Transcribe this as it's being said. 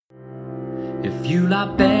if you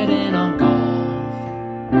like betting on golf,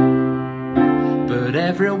 but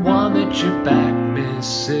everyone that you back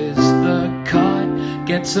misses the cut.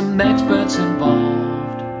 Get some experts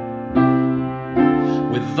involved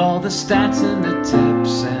with all the stats and the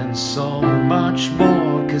tips and so much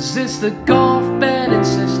more, 'cause it's the Golf Betting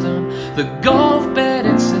System, the Golf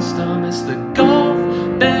Betting System, it's the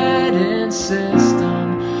Golf Betting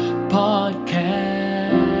System podcast.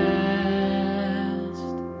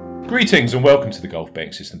 Greetings and welcome to the Golf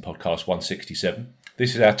Betting System podcast 167.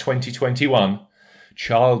 This is our 2021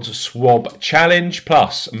 Charles Schwab Challenge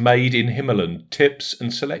Plus Made in Himmerland Tips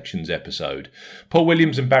and Selections episode. Paul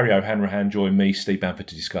Williams and Barry O'Hanrahan join me, Steve Bamford,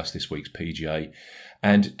 to discuss this week's PGA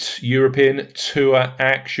and European Tour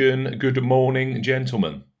action. Good morning,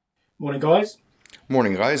 gentlemen. Morning, guys.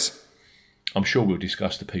 Morning, guys. I'm sure we'll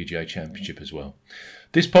discuss the PGA Championship as well.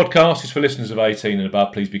 This podcast is for listeners of 18 and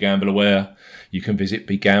above. Please be gamble aware. You can visit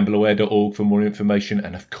begambleaware.org for more information,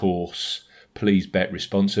 and of course, please bet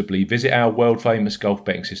responsibly. Visit our world-famous Golf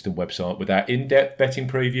Betting System website with our in-depth betting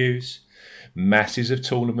previews, masses of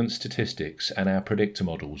tournament statistics, and our predictor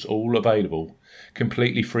models, all available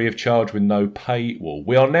completely free of charge with no paywall.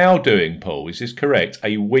 We are now doing, Paul, is this correct,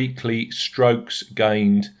 a weekly strokes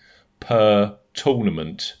gained per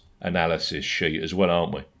tournament analysis sheet as well,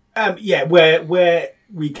 aren't we? Yeah, where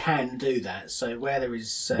we can do that. So where there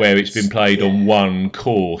is where it's been played on one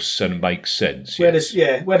course and makes sense. Where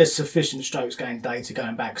there's sufficient strokes gained data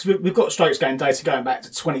going back, because we've got strokes gained data going back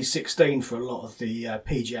to 2016 for a lot of the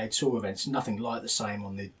PGA Tour events. Nothing like the same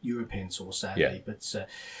on the European Tour, sadly. Yeah.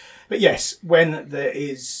 But yes, when there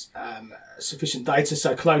is sufficient data.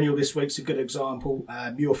 So Colonial this week's a good example.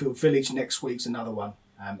 Muirfield Village next week's another one.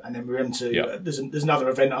 And then we're into there's another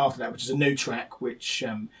event after that, which is a new track, which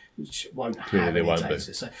won't have any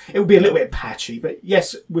data. So it will be a little bit patchy, but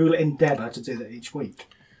yes, we will endeavour to do that each week.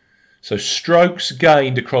 So strokes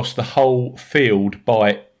gained across the whole field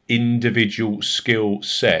by individual skill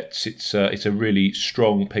sets. It's a really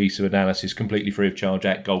strong piece of analysis, completely free of charge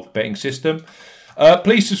at Golf Betting System.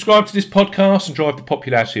 Please subscribe to this podcast and drive the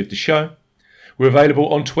popularity of the show. We're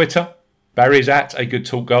available on Twitter. Barry is at A Good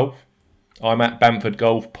Talk Golf. I'm at Bamford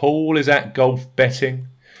Golf. Paul is at Golf Betting.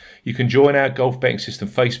 You can join our Golf Betting System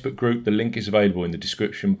Facebook group. The link is available in the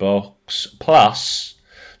description box. Plus,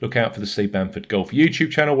 look out for the Steve Bamford Golf YouTube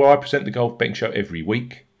channel where I present the Golf Betting Show every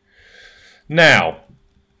week. Now,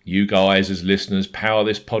 you guys as listeners, power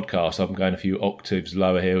this podcast. I'm going a few octaves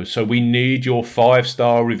lower here. So we need your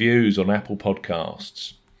 5-star reviews on Apple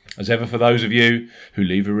Podcasts. As ever, for those of you who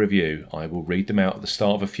leave a review, I will read them out at the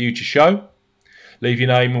start of a future show. Leave your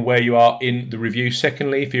name and where you are in the review.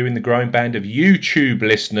 Secondly, if you're in the growing band of YouTube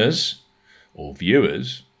listeners or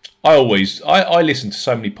viewers, I listen to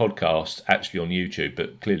so many podcasts actually on YouTube,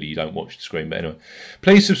 but clearly you don't watch the screen. But anyway,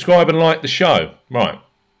 please subscribe and like the show. Right.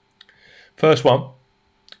 First one,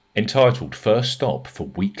 entitled First Stop for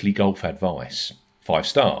Weekly Golf Advice. 5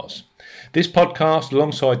 stars. This podcast,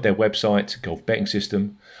 alongside their website, Golf Betting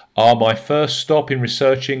System, are my first stop in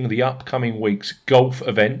researching the upcoming week's golf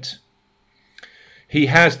event. He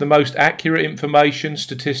has the most accurate information,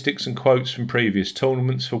 statistics and quotes from previous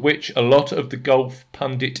tournaments, for which a lot of the golf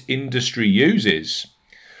pundit industry uses.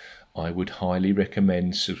 I would highly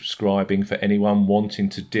recommend subscribing for anyone wanting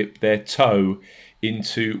to dip their toe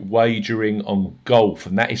into wagering on golf.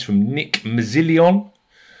 And that is from Nick Mazzillion,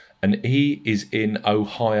 and he is in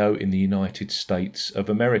Ohio in the United States of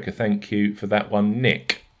America. Thank you for that one,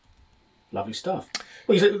 Nick. Lovely stuff.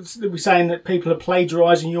 Well, we're saying that people are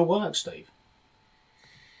plagiarising your work, Steve.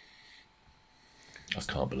 I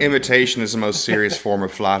can't believe Imitation is the most serious form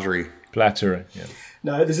of flattery. Flattery, yeah.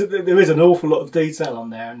 No, there is an awful lot of detail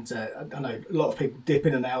on there, and I know a lot of people dip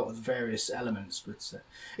in and out of the various elements, but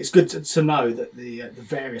it's good to know that the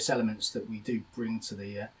various elements that we do bring to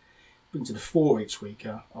the fore each week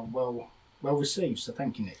are well received. So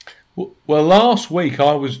thank you, Nick. Well, last week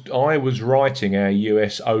I was writing our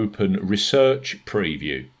US Open research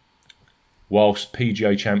preview whilst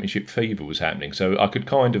PGA Championship fever was happening. So I could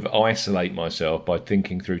kind of isolate myself by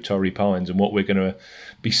thinking through Torrey Pines and what we're going to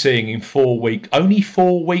be seeing in only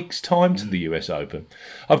 4 weeks' time to the US Open.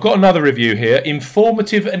 I've got another review here.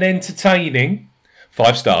 Informative and entertaining.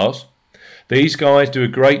 5 stars. These guys do a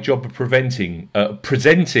great job of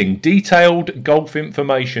presenting detailed golf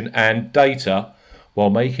information and data while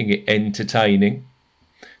making it entertaining.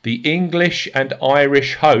 The English and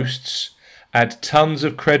Irish hosts add tons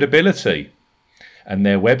of credibility, and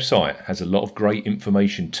their website has a lot of great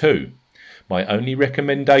information too. My only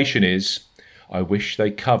recommendation is I wish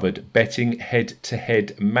they covered betting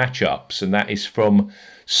head-to-head matchups, and that is from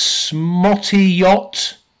Smotty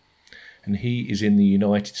Yacht. and he is in the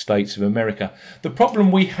United States of America. The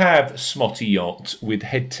problem we have, Smotty Yacht, with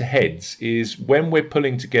head-to-heads is when we're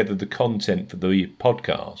pulling together the content for the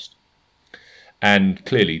podcast, and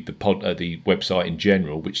clearly the website in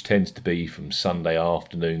general, which tends to be from Sunday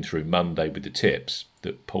afternoon through Monday with the tips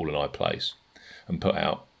that Paul and I place and put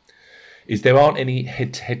out, is there aren't any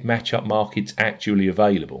head-to-head matchup markets actually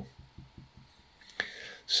available.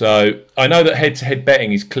 So I know that head-to-head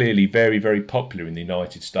betting is clearly very, very popular in the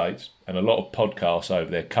United States, and a lot of podcasts over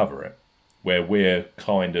there cover it, where we're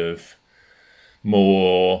kind of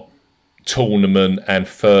more tournament and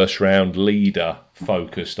first-round leader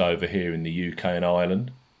focused over here in the UK and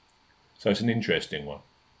Ireland. So it's an interesting one.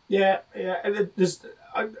 Yeah.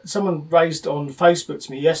 Someone raised on Facebook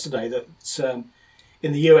to me yesterday that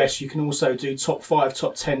in the US you can also do top 5,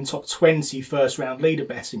 top 10, top 20 first-round leader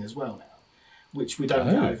betting as well now, which we don't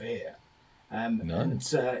do over here. No. And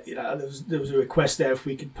there was a request there if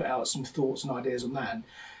we could put out some thoughts and ideas on that.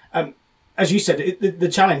 And, as you said, the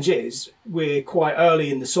challenge is we're quite early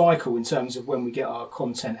in the cycle in terms of when we get our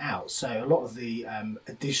content out. So a lot of the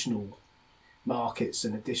additional markets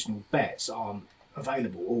and additional bets aren't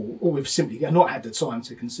available, or we've simply not had the time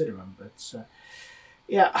to consider them. But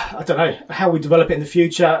I don't know how we develop it in the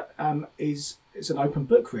future. It's an open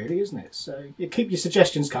book, really, isn't it? So you keep your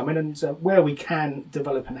suggestions coming, and where we can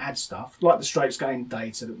develop and add stuff, like the straight gain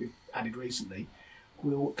data that we've added recently,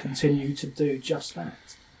 we'll continue to do just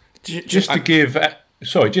that. Just to give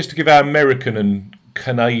our American and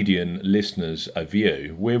Canadian listeners a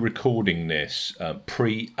view, we're recording this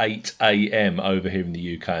pre 8 a.m. over here in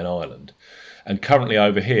the UK and Ireland, and currently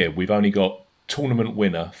over here we've only got tournament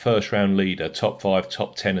winner, first round leader, top 5,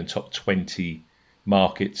 top 10, and top 20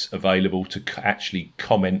 markets available to actually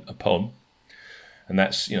comment upon, and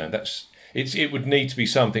it would need to be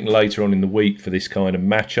something later on in the week for this kind of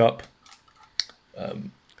matchup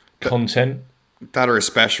content. That or a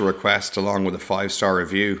special request along with a 5-star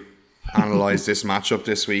review. Analyse this matchup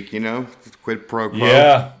this week, quid pro quo.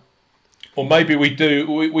 Yeah, or maybe we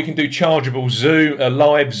can do chargeable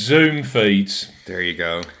live Zoom feeds. There you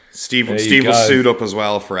go. Steve will suit up as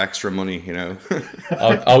well for extra money,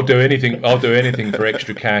 I'll do anything. I'll do anything for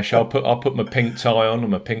extra cash. I'll put my pink tie on and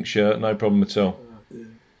my pink shirt. No problem at all.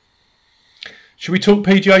 Should we talk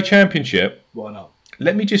PGA Championship? Why not?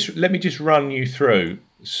 Let me just run you through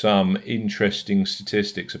some interesting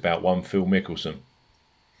statistics about one Phil Mickelson.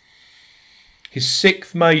 His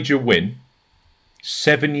 6th major win,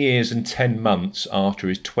 7 years and 10 months after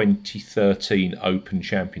his 2013 Open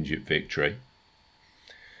Championship victory.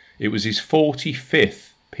 It was his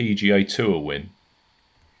 45th PGA Tour win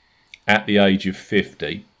at the age of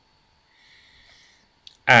 50.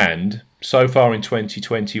 And so far in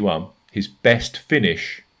 2021, his best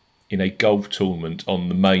finish in a golf tournament on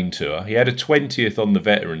the main tour. He had a 20th on the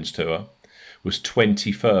Veterans Tour, was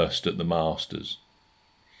 21st at the Masters.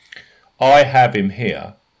 I have him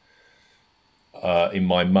here in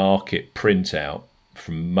my market printout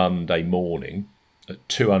from Monday morning at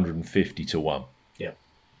 250 to 1.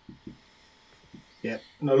 Yeah,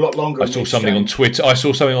 and a lot longer. I saw something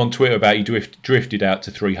on Twitter about he drifted out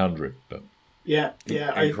to 300. But yeah,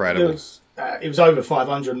 incredible. It was over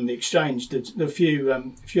 500 on the exchange. The few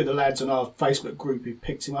of the lads on our Facebook group who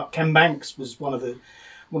picked him up. Ken Banks was one of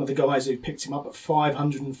the guys who picked him up at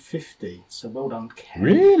 550. So well done, Ken.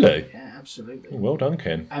 Really? Yeah, absolutely. Well done,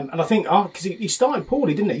 Ken. And I think because he started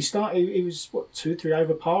poorly, didn't he? He was 2 or 3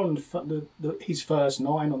 over par on his first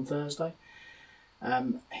 9 on Thursday.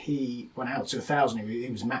 He went out to 1,000. He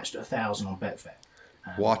was matched at 1,000 on Betfair.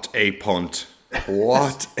 What a punt!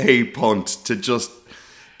 What a punt to just.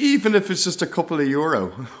 Even if it's just a couple of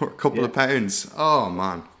euro or a couple of pounds. Oh,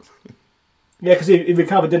 man. Yeah, because he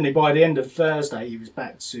recovered, didn't he? By the end of Thursday, he was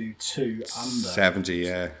back to 2 under. 70,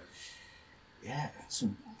 yeah. Yeah,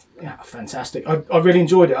 fantastic. I really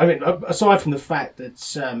enjoyed it. I mean, aside from the fact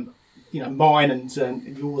that, mine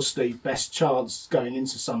and yours, Steve, best chance going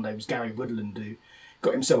into Sunday was Gary Woodland, who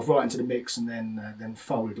got himself right into the mix and then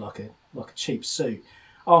folded like a cheap suit.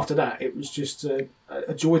 After that, it was just a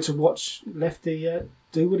joy to watch Lefty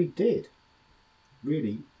do what he did.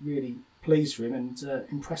 Really, really pleased for him and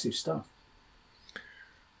impressive stuff.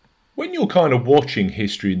 When you're kind of watching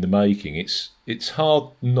history in the making, it's hard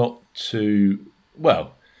not to.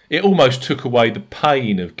 Well, it almost took away the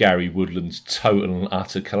pain of Gary Woodland's total and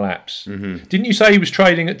utter collapse. Mm-hmm. Didn't you say he was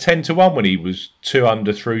trading at 10 to 1 when he was 2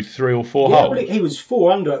 under through 3 or 4 holes? Well, he was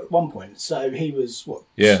 4 under at one point, so he was 2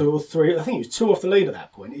 or 3. I think he was 2 off the lead at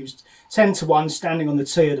that point. He was 10 to 1, standing on the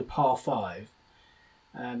tee at a par 5.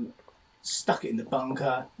 stuck it in the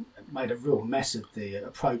bunker, made a real mess of the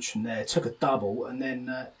approach from there, took a double, and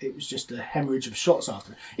then it was just a hemorrhage of shots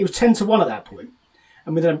after. It was 10-1 at that point,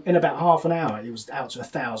 and in about half an hour, it was out to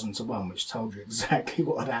 1,000-1, which told you exactly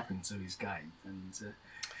what had happened to his game. And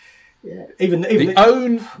even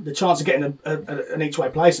the chance of getting an each-way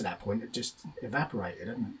place at that point, it just evaporated,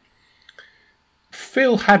 didn't it?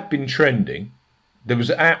 Phil had been trending. There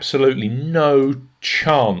was absolutely no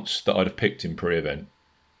chance that I'd have picked him pre-event.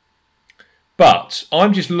 But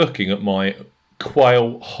I'm just looking at my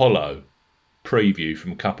Quail Hollow preview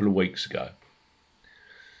from a couple of weeks ago.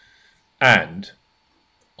 And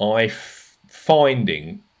I'm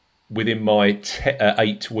finding within my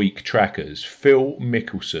 8-week trackers Phil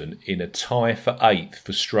Mickelson in a tie for 8th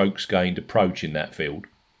for strokes gained approach in that field.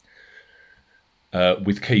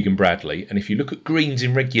 With Keegan Bradley. And if you look at greens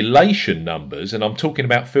in regulation numbers, and I'm talking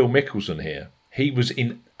about Phil Mickelson here, he was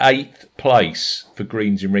in 8th place for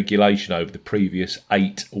greens in regulation over the previous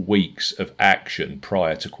 8 weeks of action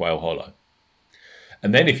prior to Quail Hollow.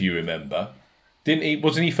 And then, if you remember,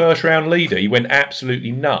 wasn't he first round leader? He went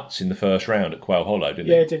absolutely nuts in the first round at Quail Hollow, didn't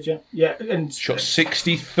he? Yeah, did you? Yeah, and shot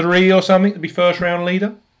 63 or something to be first round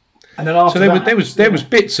leader. And then after there was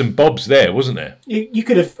bits and bobs there, wasn't there? You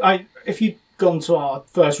could have, if you'd gone to our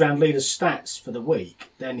first round leader's stats for the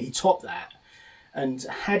week, then he topped that. And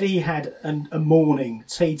had he had a morning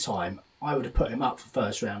tea time, I would have put him up for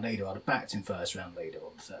first round leader. I'd have backed him first round leader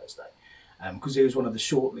on Thursday, because he was one of the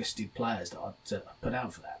shortlisted players that I'd put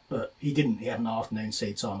out for that. But he didn't. He had an afternoon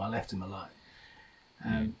tea time. I left him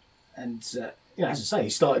alone. And as I say, he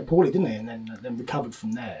started poorly, didn't he? And then recovered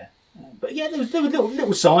from there. But yeah, there were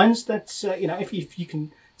little signs that if you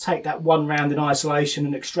can take that one round in isolation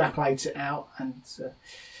and extrapolate it out and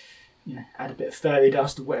add a bit of fairy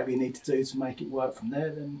dust or whatever you need to do to make it work from there,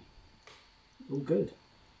 then all good.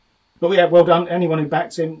 But yeah, well done. Anyone who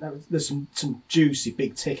backed him, there's some juicy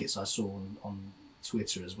big tickets I saw on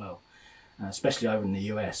Twitter as well, especially over in the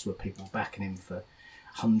US where people were backing him for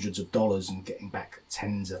hundreds of dollars and getting back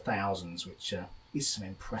tens of thousands, which is some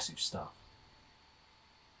impressive stuff.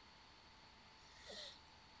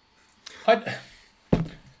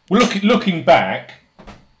 Looking back,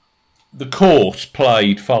 the course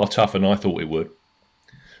played far tougher than I thought it would.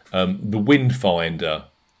 The Windfinder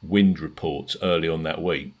wind reports early on that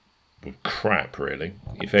week were crap, really.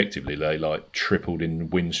 Effectively, they tripled in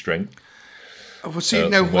wind strength. Well, see,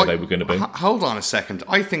 now where they were going to be. Hold on a second.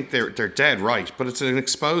 I think they're dead right, but it's an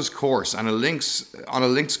exposed course and on a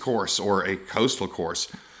links course or a coastal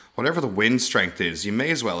course. Whatever the wind strength is, you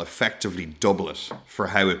may as well effectively double it for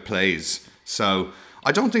how it plays. So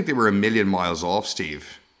I don't think they were a million miles off,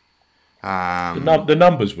 Steve. The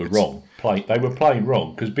numbers were wrong. They were playing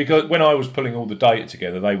wrong because when I was pulling all the data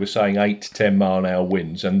together, they were saying 8 to 10 mile an hour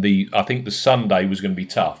winds, and I think the Sunday was going to be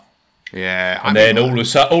tough. Yeah, and then all of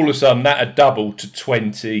a sudden that had doubled to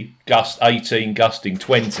 20, 18, gusting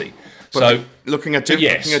 20. But so looking at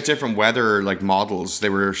different weather models, they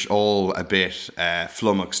were all a bit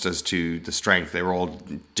flummoxed as to the strength. They were all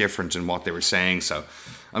different in what they were saying. So,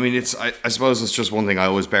 I mean, I suppose it's just one thing I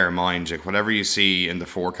always bear in mind. Whatever you see in the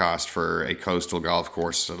forecast for a coastal golf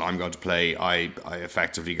course that I'm going to play, I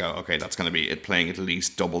effectively go, okay, that's going to be it playing at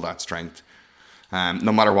least double that strength.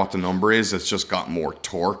 No matter what the number is, it's just got more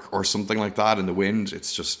torque or something like that in the wind.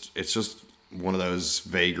 It's just one of those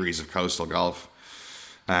vagaries of coastal golf.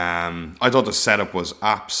 I thought the setup was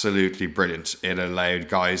absolutely brilliant. It allowed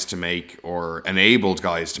guys to enabled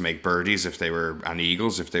guys to make birdies and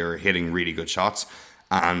eagles if they were hitting really good shots,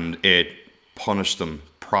 and it punished them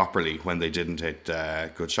properly when they didn't hit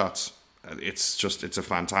good shots. It's a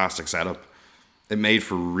fantastic setup. It made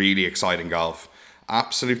for really exciting golf.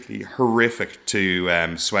 Absolutely horrific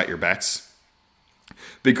to sweat your bets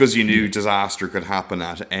because you knew disaster could happen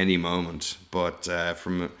at any moment. But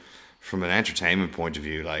from an entertainment point of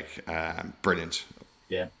view, brilliant.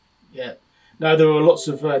 Yeah. No, there were lots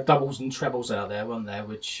of doubles and trebles out there, weren't there?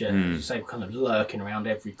 Which, as you say, kind of lurking around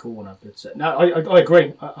every corner. But no, I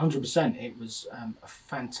agree, 100%. It was a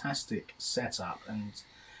fantastic setup, and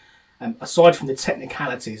aside from the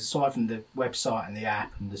technicalities, aside from the website and the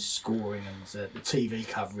app and the scoring and the TV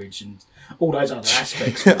coverage and all those other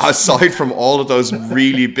aspects. Aside from all of those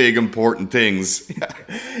really big important things.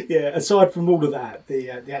 Yeah, aside from all of that,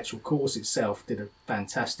 the actual course itself did a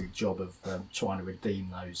fantastic job of trying to redeem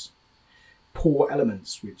those poor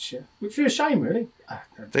elements, which are a shame, really.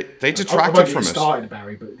 They detracted from it. Started,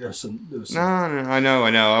 Barry, but there was some. No, I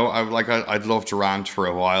know. I'd love to rant for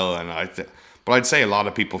a while, but I'd say a lot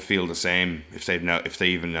of people feel the same if they noticed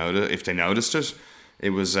it. It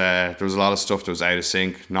was there was a lot of stuff that was out of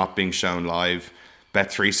sync, not being shown live.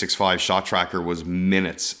 Bet365 Shot Tracker was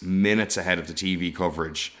minutes ahead of the TV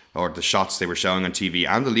coverage or the shots they were showing on TV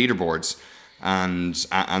and the leaderboards. And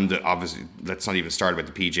obviously, let's not even start about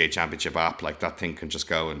the PGA Championship app. Like, that thing can just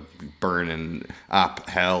go and burn in app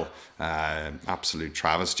hell. Absolute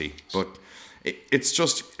travesty. But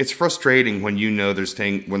it's frustrating when you know there's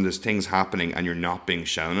things happening and you're not being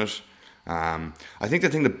shown it. I think the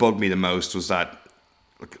thing that bugged me the most was that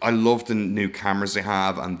I love the new cameras they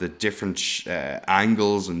have and the different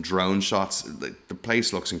angles and drone shots. The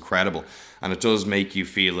place looks incredible, and it does make you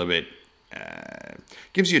feel a bit.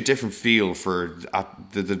 Gives you a different feel for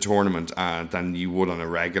the tournament than you would on a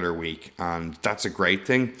regular week, and that's a great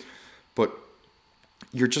thing. But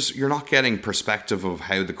you're not getting perspective of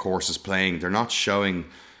how the course is playing. They're not showing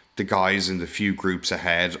the guys in the few groups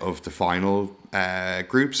ahead of the final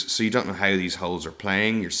groups, so you don't know how these holes are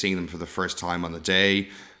playing. You're seeing them for the first time on the day,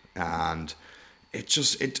 and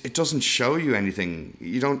it doesn't show you anything.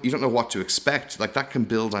 You don't know what to expect. Like, that can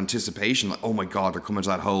build anticipation. Like, oh my god, they're coming to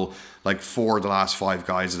that hole. Like, 4 of the last 5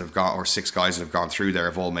 guys that have gone, or 6 guys that have gone through there,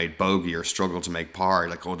 have all made bogey or struggled to make par.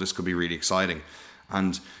 Like, oh, this could be really exciting.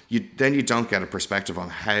 And you don't get a perspective on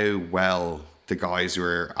how well the guys who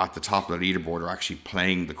are at the top of the leaderboard are actually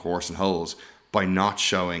playing the course and holes by not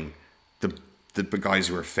showing the guys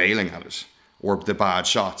who are failing at it or the bad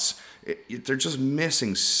shots. They're just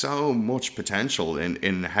missing so much potential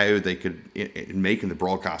in how they could in making the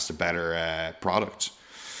broadcast a better product.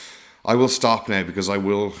 I will stop now because I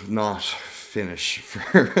will not finish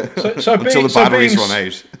until the batteries run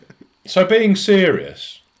out. So, being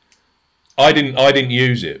serious, I didn't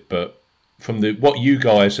use it, but from what you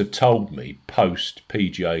guys have told me post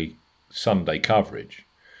PGA Sunday coverage,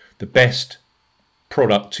 the best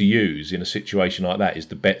product to use in a situation like that is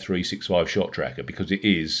the Bet365 Shot Tracker, because it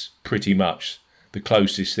is pretty much the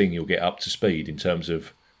closest thing you'll get up to speed in terms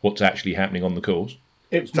of what's actually happening on the course.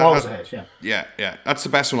 It's miles ahead, yeah. Yeah. That's the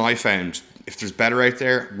best one I found. If there's better out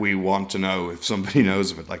there, we want to know if somebody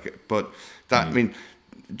knows of it. I mean,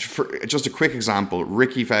 for just a quick example,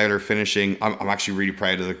 Ricky Fowler finishing. I'm actually really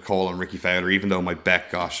proud of the call on Ricky Fowler, even though my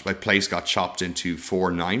place got chopped into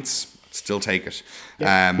 4/9. Still take it.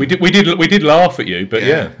 Yeah. We did laugh at you, but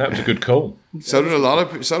yeah, that was a good call. So did a lot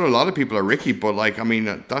of people at Ricky, but I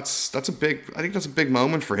think that's a big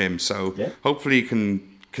moment for him. So hopefully he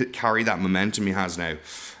can carry that momentum he has now.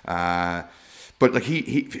 But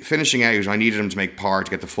he finishing out, I needed him to make par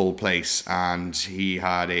to get the full place, and he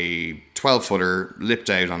had a 12-footer lipped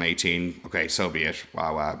out on 18. Okay, so be it.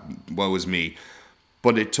 Wow, woe is me.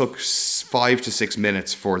 But it took 5 to 6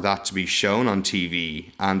 minutes for that to be shown on TV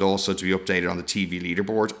and also to be updated on the TV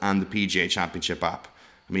leaderboard and the PGA Championship app.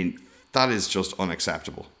 I mean, that is just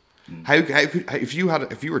unacceptable. How if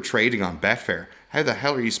you were trading on Betfair, how the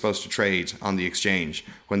hell are you supposed to trade on the exchange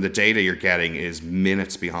when the data you're getting is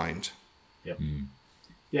minutes behind?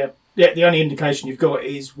 Yeah. The only indication you've got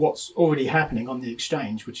is what's already happening on the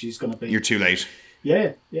exchange, which is going to be... You're too late.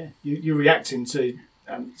 Yeah. You're reacting to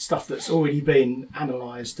stuff that's already been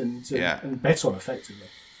analysed and bet on effectively.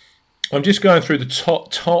 I'm just going through the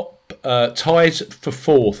top ties for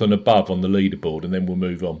 4th and above on the leaderboard, and then we'll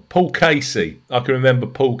move on. Paul Casey. I can remember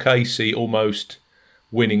Paul Casey almost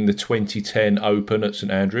winning the 2010 Open at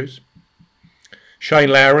St Andrews. Shane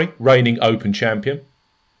Lowry, reigning Open champion.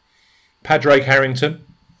 Padraig Harrington,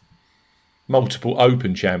 multiple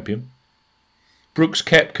Open champion. Brooks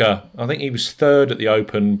Koepka, I think he was 3rd at the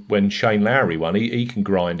Open when Shane Lowry won. He can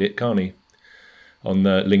grind it, can't he? On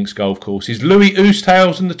the links golf courses. Louis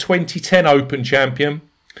Oosthuizen, the 2010 Open champion,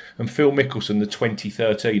 and Phil Mickelson, the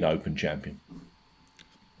 2013 Open champion.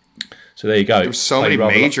 So there you go. There's so many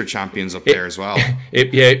major champions up there as well.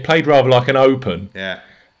 It played rather like an Open. Yeah,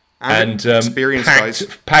 and experienced guys,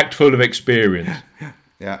 packed full of experience.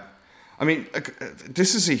 Yeah. I mean,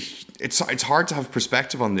 this is it's hard to have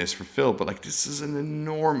perspective on this for Phil, but this is an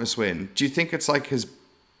enormous win. Do you think it's his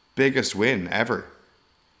biggest win ever?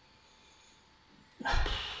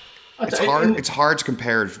 It's hard to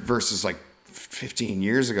compare versus 15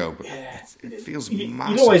 years ago, but it feels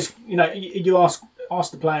massive. You always, you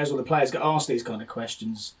ask the players, or the players get asked these kind of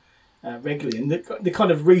questions regularly, and the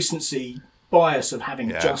kind of recency bias of having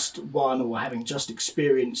just won or having just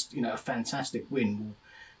experienced, a fantastic win will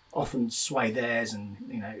often sway theirs, and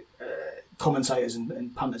commentators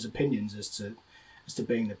and punters' opinions as to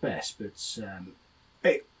being the best.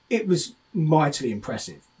 But it was mightily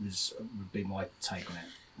impressive. Would be my take on it.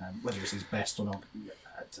 Whether it's his best or not,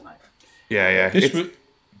 I don't know. Yeah.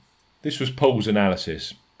 This was Paul's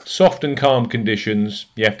analysis. Soft and calm conditions,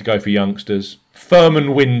 you have to go for youngsters. Firm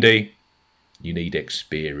and windy, you need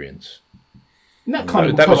experience. And that kind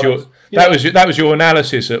of that was your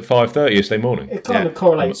analysis at 5:30 yesterday morning. It kind of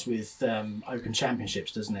correlates with Open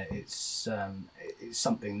Championships, doesn't it? It's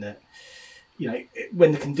something that,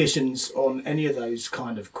 when the conditions on any of those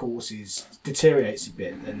kind of courses deteriorates a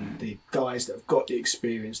bit, then the guys that have got the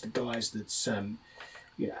experience, the guys that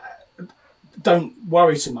don't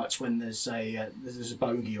worry so much when there's a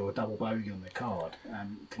bogey or a double bogey on the card,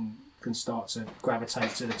 can start to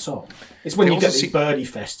gravitate to the top. It's when you get these birdie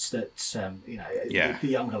fests that the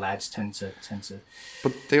younger lads tend to.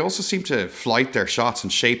 But they also seem to flight their shots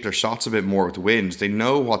and shape their shots a bit more with the wind. They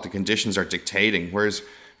know what the conditions are dictating, whereas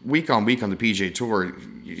week on week on the PGA Tour,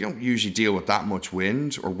 you don't usually deal with that much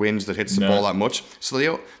wind or wind that hits the ball that much. So they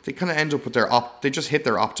kind of end up with they just hit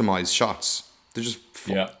their optimized shots. They just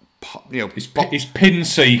it's pin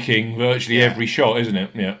seeking virtually every shot, isn't it?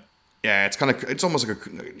 Yeah. Yeah, it's almost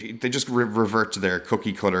like they just revert to their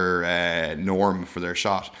cookie cutter norm for their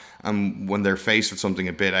shot, and when they're faced with something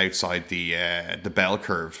a bit outside the bell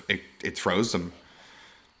curve, it throws them.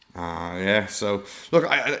 So look,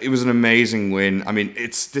 it was an amazing win. I mean,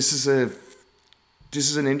 this is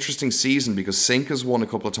an interesting season because Sink has won a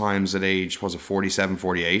couple of times at age 47,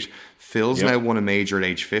 48. Phil's now won a major at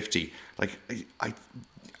age 50. Like,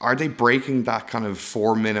 are they breaking that kind of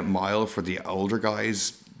 4-minute mile for the older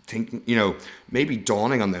guys? Thinking, maybe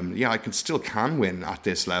dawning on them, I still can win at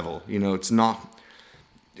this level. It's not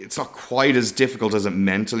quite as difficult as it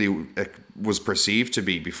mentally was perceived to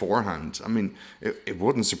be beforehand. I mean, it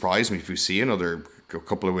wouldn't surprise me if we see another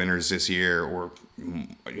couple of winners this year, or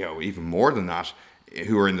even more than that,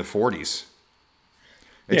 who are in the 40s.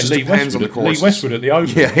 It just depends on the course. Lee Westwood at the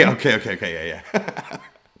Open. Yeah. Okay.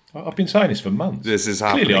 I've been saying this for months. This is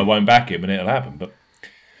happening. Clearly, I won't back him, and it'll happen, but.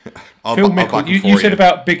 Phil Mickelson, you said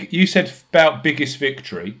about biggest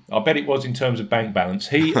victory. I bet it was in terms of bank balance.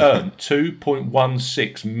 He earned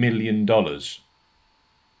 $2.16 million.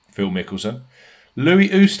 Phil Mickelson, Louis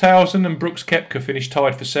Oosthuizen and Brooks Koepka finished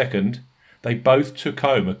tied for second. They both took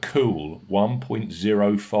home a cool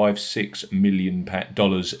 $1.056 million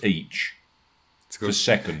each for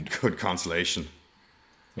second. Good consolation.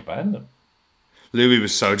 Not bad, isn't it? Louis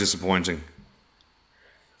was so disappointing.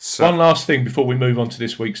 One last thing before we move on to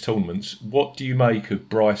this week's tournaments. What do you make of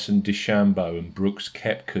Bryson DeChambeau and Brooks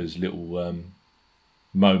Koepka's little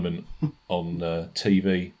moment on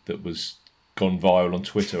TV that was gone viral on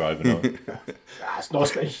Twitter overnight? It's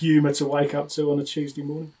nice bit of humour to wake up to on a Tuesday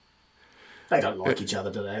morning. They don't like each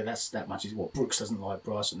other, do they? That much is what Brooks doesn't like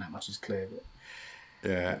Bryson. That much is clear. But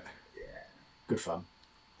yeah, good fun.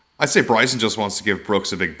 I'd say Bryson just wants to give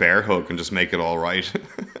Brooks a big bear hug and just make it all right.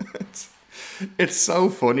 It's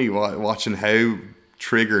so funny watching how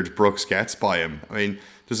triggered Brooks gets by him. I mean,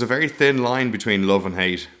 there's a very thin line between love and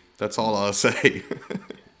hate. That's all I'll say.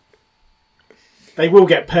 They will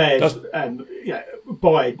get paired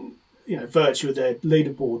by virtue of their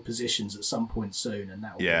leaderboard positions at some point soon, and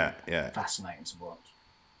that will be fascinating to watch.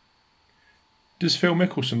 Does Phil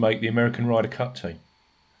Mickelson make the American Ryder Cup team?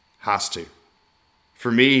 Has to.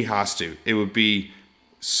 For me, has to. It would be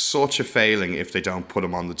such a failing if they don't put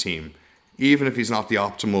him on the team. Even if he's not the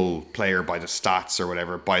optimal player by the stats or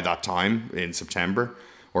whatever by that time in September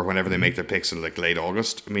or whenever they make their picks in like late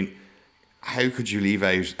August. I mean, how could you leave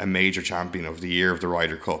out a major champion of the year of the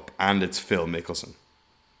Ryder Cup and it's Phil Mickelson?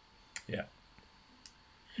 Yeah.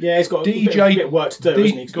 Yeah, he's got a bit of work to do,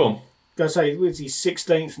 isn't he? Go on. I'd say he's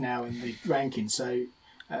 16th now in the ranking, so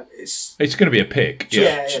it's going to be a pick.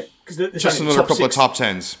 Yeah. Just another couple of top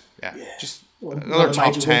 10s. Yeah. Just another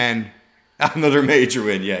top 10. Another major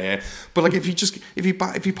win, yeah. But like, if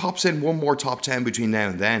he pops in one more top 10 between now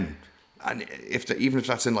and then, and even if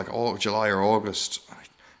that's in like July or August,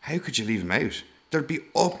 how could you leave him out? There'd be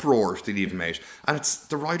uproar if they leave him out. And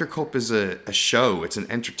the Ryder Cup is a show. It's an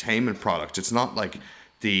entertainment product. It's not like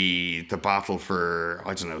the battle for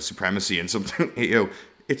supremacy and something.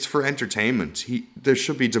 It's for entertainment. There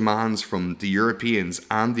should be demands from the Europeans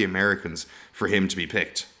and the Americans for him to be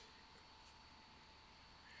picked.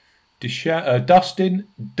 Dustin,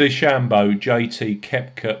 DeChambeau, JT,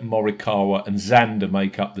 Koepka, Morikawa and Xander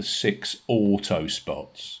make up the 6 auto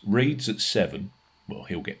spots. Reed's at 7. Well,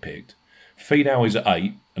 he'll get picked. Finau is at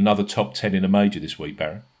 8. Another top 10 in a major this week,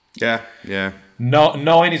 Barry. Yeah.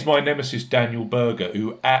 9 is my nemesis, Daniel Berger,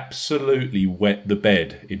 who absolutely wet the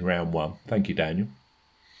bed in round 1. Thank you, Daniel.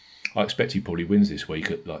 I expect he probably wins this week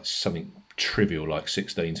at like something trivial like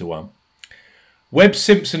 16-1. Webb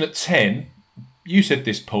Simpson at 10. You said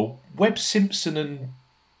this, Paul. Webb Simpson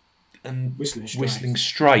and Whistling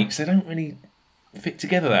Straits, they don't really fit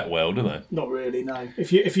together that well, do they? Not really, no.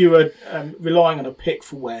 If you were relying on a pick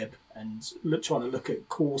for Webb and trying to look at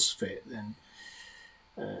course fit, then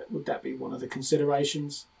Would that be one of the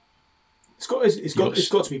considerations? It's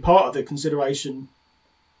got to be part of the consideration,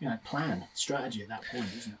 plan, strategy at that point,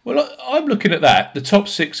 isn't it? Well, I'm looking at that. The top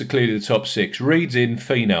 6 are clearly the top 6. Reed's in,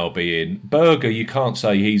 Finau be in. Berger, you can't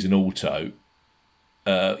say he's an auto.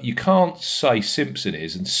 You can't say Simpson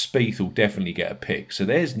is, and Spieth will definitely get a pick. So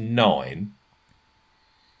there's 9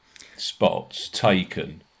 spots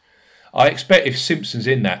taken. I expect if Simpson's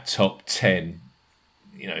in that top 10,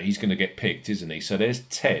 he's going to get picked, isn't he? So there's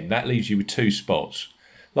 10. That leaves you with 2 spots.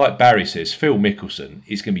 Like Barry says, Phil Mickelson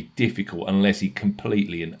is going to be difficult unless he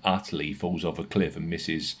completely and utterly falls off a cliff and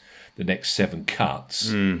misses the next 7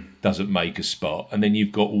 cuts, doesn't make a spot. And then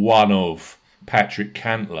you've got one of Patrick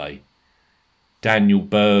Cantlay, Daniel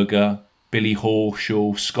Berger, Billy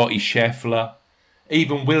Horschel, Scotty Scheffler,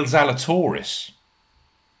 even Will Zalatoris.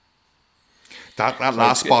 That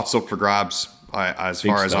last spot's up for grabs, as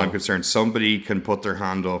far as I'm concerned. Somebody can put their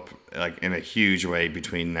hand up in a huge way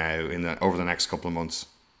between now and over the next couple of months.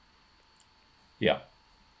 Yeah.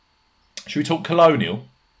 Should we talk Colonial?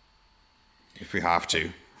 If we have to.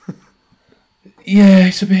 Yeah,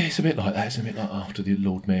 it's a bit like that. It's a bit like after the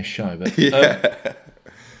Lord Mayor's show, but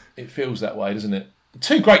it feels that way, doesn't it?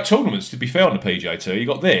 2 great tournaments, to be fair, on the PGA Tour. You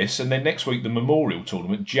got this, and then next week the Memorial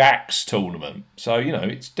Tournament, Jack's tournament. So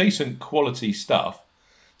it's decent quality stuff.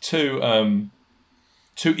 2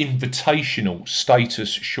 invitational status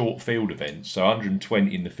short field events, so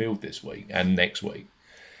 120 in the field this week and next week.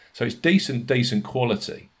 So it's decent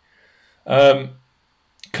quality.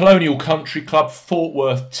 Colonial Country Club, Fort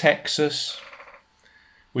Worth, Texas.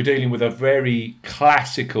 We're dealing with a very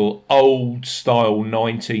classical, old-style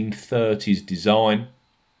 1930s design.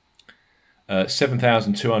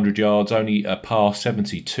 7,200 yards, only a par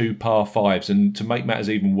 72 par 5s. And to make matters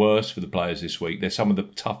even worse for the players this week, they're some of the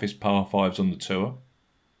toughest par 5s on the tour.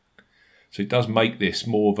 So it does make this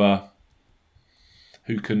more of a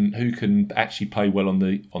who can actually play well on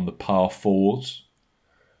the par 4s.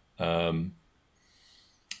 And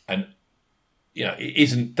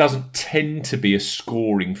it doesn't tend to be a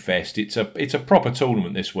scoring fest. It's a proper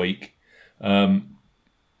tournament this week.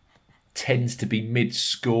 Tends to be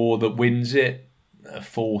mid-score that wins it,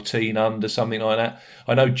 14 under, something like that.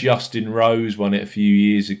 I know Justin Rose won it a few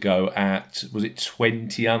years ago at, was it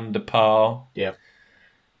 20 under par? Yeah.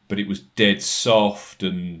 But it was dead soft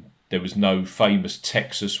and there was no famous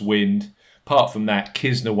Texas wind. Apart from that,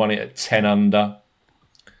 Kisner won it at 10 under.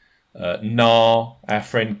 Nah, our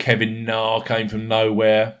friend Kevin Nah came from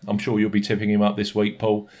nowhere. I'm sure you'll be tipping him up this week,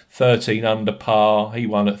 Paul. 13 under par. He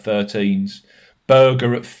won at 13s.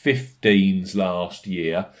 Berger at 15s last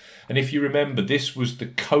year. And if you remember, this was the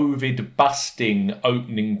COVID busting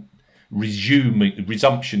opening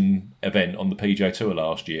resumption event on the PGA Tour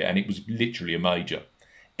last year. And it was literally a major.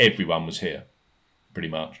 Everyone was here, pretty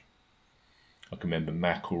much. I can remember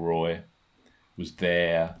McIlroy was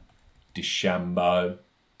there. DeChambeau.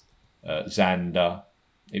 Xander.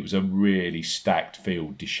 It was a really stacked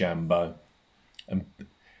field, DeChambeau. And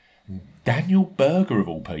Daniel Berger, of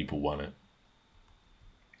all people, won it.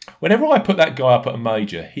 Whenever I put that guy up at a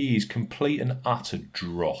major, he is complete and utter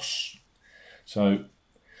dross. So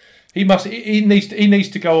he needs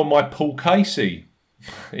to go on my Paul Casey.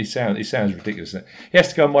 It sounds ridiculous. He has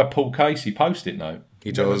to go on my Paul Casey post-it note.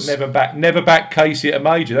 He does. Never back Casey at a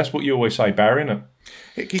major. That's what you always say, Barry, isn't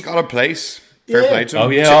it? He got a place. Fair play to him. Oh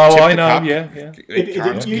yeah, I know. Yeah. You'd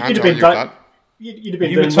have been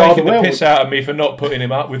You were taking the piss out of me for not putting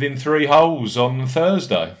him up within 3 holes on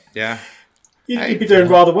Thursday. Yeah. You'd be doing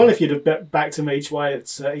rather well if you'd have backed him each way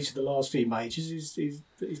at each of the last few majors.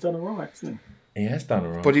 He's done all right, hasn't he? He has done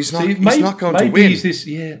all right. But he's not going to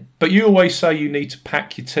win. But you always say you need to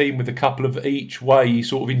pack your team with a couple of each way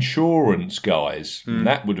sort of insurance guys. And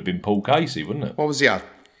that would have been Paul Casey, wouldn't it? What was he at?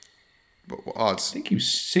 What odds? I think he was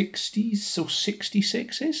 60s or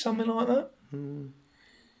 66s, something like that.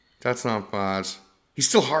 That's not bad. He's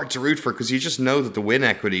still hard to root for because you just know that the win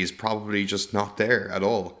equity is probably just not there at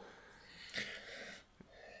all.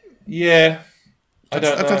 Yeah. I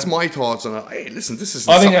don't know. That's my thoughts on it. Hey, listen, this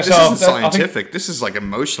isn't scientific. This is like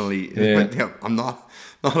emotionally. Yeah. I'm not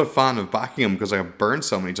a fan of backing him because I got burned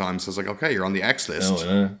so many times. So it's like, okay, you're on the X list. Oh,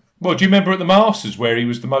 yeah. Well, do you remember at the Masters where he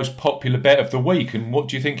was the most popular bet of the week? And what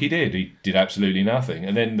do you think he did? He did absolutely nothing.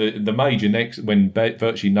 And then the major next, when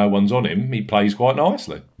virtually no one's on him, he plays quite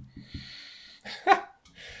nicely.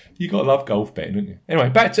 You got to love golf betting, don't you? Anyway,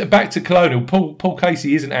 back to Colonial. Paul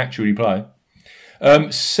Casey isn't actually playing.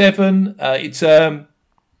 7. It's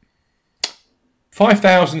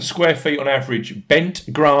 5,000 square feet on average,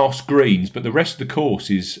 bent grass greens, but the rest of the course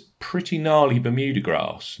is pretty gnarly Bermuda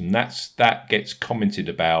grass, and that gets commented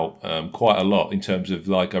about quite a lot in terms of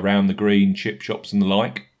like around the green, chip shops and the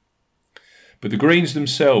like. But the greens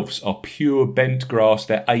themselves are pure bent grass.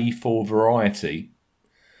 They're A4 variety.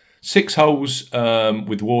 6 holes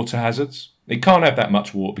with water hazards. It can't have that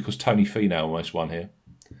much water because Tony Finau almost won here.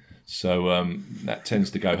 So that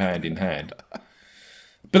tends to go hand in hand.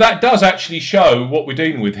 But that does actually show what we're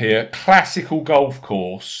dealing with here. Classical golf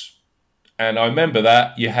course. And I remember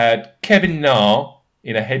that you had Kevin Na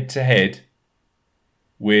in a head-to-head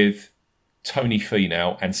with Tony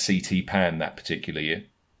Finau and CT Pan that particular year.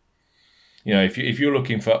 You know, if you're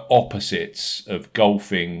looking for opposites of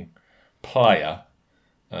golfing player,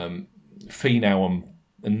 Finau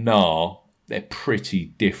and Na, they're pretty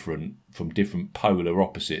different from different polar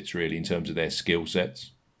opposites, really, in terms of their skill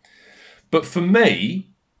sets. But for me,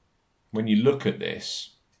 when you look at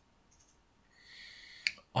this,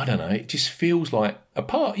 I don't know, it just feels like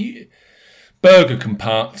Berger can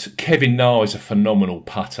putt. Kevin Na is a phenomenal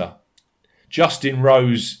putter. Justin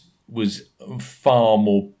Rose was far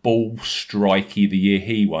more ball strikey the year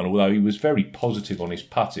he won, although he was very positive on his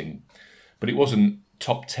putting, but it wasn't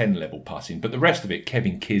top 10 level putting. But the rest of it,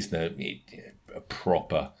 Kevin Kisner, a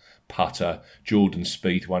proper putter. Jordan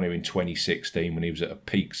Spieth won here in 2016 when he was at the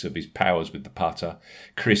peaks of his powers with the putter.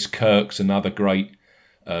 Chris Kirk's another great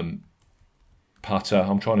putter.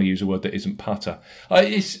 I'm trying to use a word that isn't putter.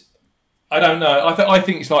 I don't know. I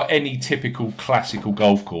think it's like any typical classical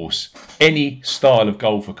golf course. Any style of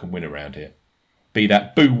golfer can win around here. Be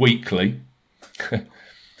that Boo Weekley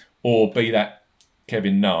or be that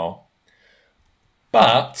Kevin Na.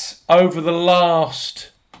 But over the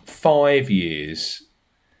last 5 years,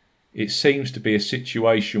 it seems to be a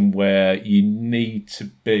situation where you need to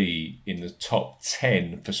be in the top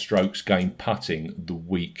 10 for strokes gained putting the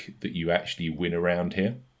week that you actually win around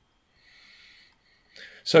here.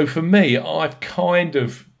 So for me, I've kind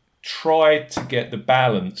of tried to get the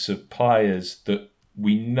balance of players that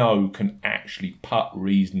we know can actually putt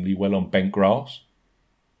reasonably well on bent grass.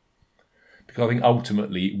 Because I think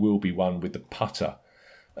ultimately it will be won with the putter.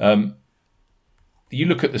 You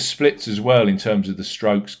look at the splits as well in terms of the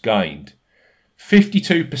strokes gained.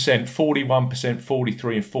 52%, 41%,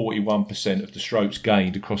 43 and 41% of the strokes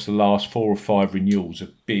gained across the last 4 or 5 renewals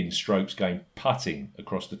have been strokes gained putting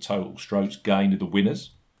across the total strokes gained of the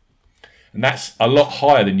winners. And that's a lot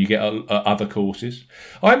higher than you get at other courses.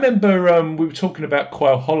 I remember we were talking about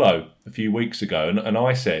Quail Hollow a few weeks ago, and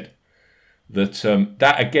I said that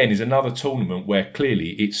that again is another tournament where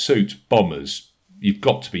clearly it suits bombers. You've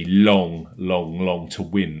got to be long to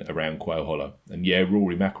win around Quail Hollow. And yeah,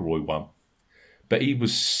 Rory McIlroy won. But he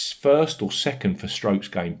was first or second for strokes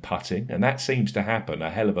gained putting. And that seems to happen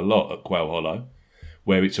a hell of a lot at Quail Hollow,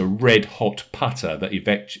 where it's a red-hot putter that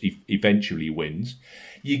eventually wins.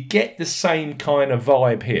 You get the same kind of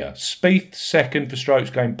vibe here. Spieth second for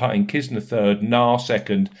strokes gained putting. Kisner third. Na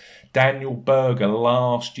second. Daniel Berger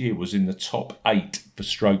last year was in the top 8 for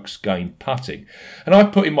strokes gained putting. And I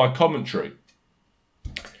put in my commentary,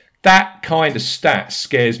 that kind of stat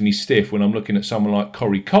scares me stiff when I'm looking at someone like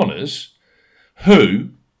Corey Connors, who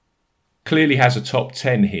clearly has a top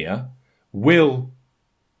 10 here, will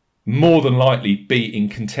more than likely be in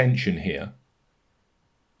contention here,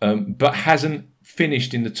 but hasn't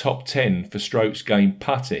finished in the top 10 for strokes gained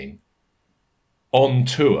putting on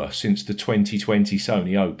tour since the 2020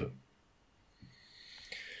 Sony Open.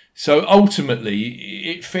 So ultimately,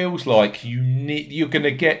 it feels like you're going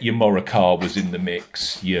to get your Morikawas in the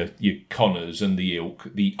mix, your Connors and the ilk,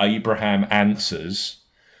 the Abraham Answers,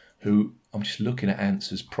 who I'm just looking at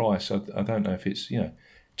Answer's price. I don't know if it's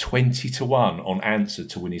 20-1 on Answer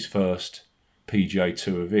to win his first PGA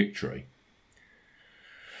Tour victory.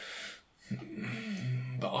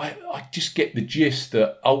 But I just get the gist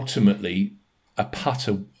that ultimately a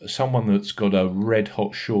putter, someone that's got a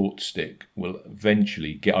red-hot short stick, will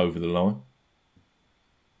eventually get over the line.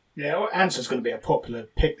 Yeah, well, Answer's going to be a popular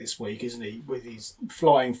pick this week, isn't he? With his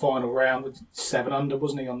flying final round with 7 under,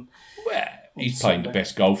 wasn't he? He's playing the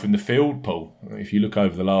best golf in the field, Paul. If you look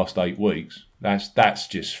over the last 8 weeks, that's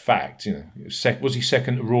just fact. Was he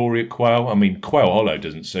second to Rory at Quail? I mean, Quail Hollow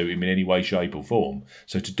doesn't suit him in any way, shape, or form.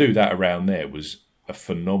 So to do that around there was a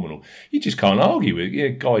phenomenal. You just can't argue with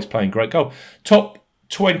it. Guys playing great golf. Top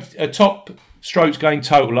strokes gained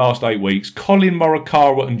total last 8 weeks. Colin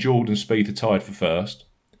Morikawa and Jordan Spieth are tied for first.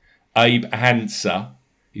 Abe Hanser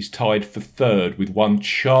is tied for third with one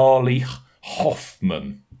Charlie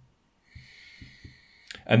Hoffman.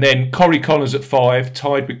 And then Corey Connors at 5,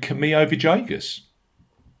 tied with Camilo Villegas.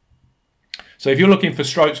 So if you're looking for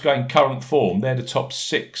strokes going current form, they're the top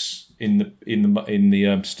 6 in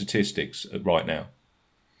the statistics right now.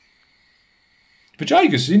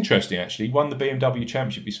 Villegas is interesting, actually. He won the BMW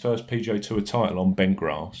Championship, his first PGA Tour title on bent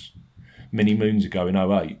grass, many moons ago in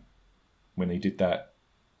 2008, when he did that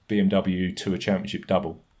BMW Tour Championship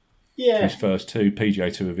double. Yeah. For his first 2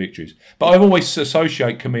 PGA Tour victories. But I always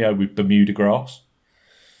associate Camillo with Bermuda grass.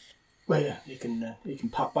 Well, yeah, he can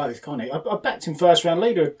putt both, can't he? I backed him first round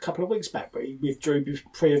leader a couple of weeks back, but he withdrew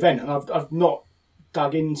pre-event, and I've not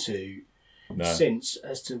dug into since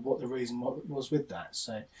as to what the reason was with that.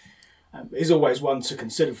 So he's always one to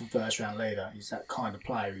consider for first round leader. He's that kind of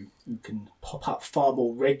player who can pop up far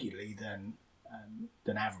more regularly than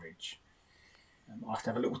average. I have to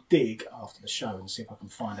have a little dig after the show and see if I can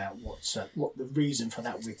find out what the reason for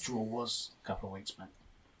that withdrawal was a couple of weeks back.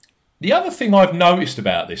 The other thing I've noticed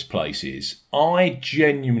about this place is I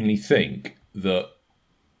genuinely think that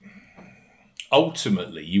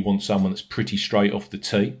ultimately you want someone that's pretty straight off the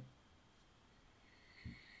tee.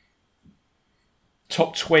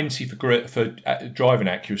 Top 20 for driving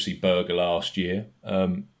accuracy, Berger last year.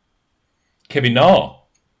 Kevin Na,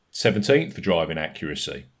 17th for driving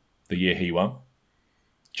accuracy the year he won.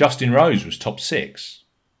 Justin Rose was top 6.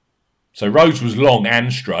 So Rose was long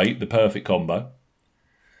and straight, the perfect combo.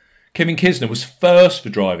 Kevin Kisner was first for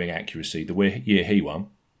driving accuracy the year he won.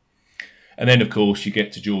 And then, of course, you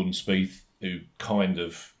get to Jordan Spieth, who kind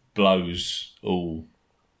of blows all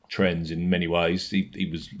trends in many ways. He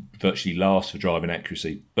was virtually last for driving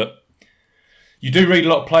accuracy. But you do read a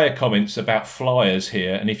lot of player comments about flyers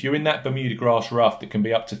here. And if you're in that Bermuda grass rough that can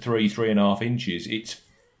be up to 3.5 inches, it's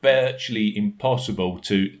virtually impossible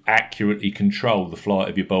to accurately control the flight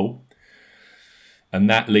of your ball. And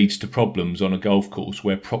that leads to problems on a golf course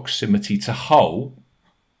where proximity to hole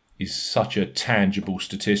is such a tangible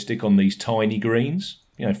statistic on these tiny greens.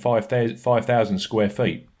 5,000 square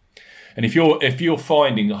feet. And if you're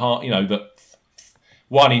finding that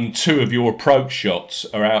 1 in 2 of your approach shots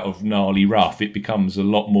are out of gnarly rough, it becomes a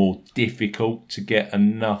lot more difficult to get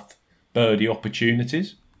enough birdie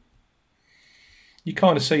opportunities. You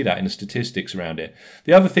kind of see that in the statistics around it.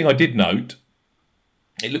 The other thing I did note,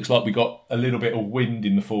 it looks like we got a little bit of wind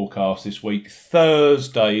in the forecast this week.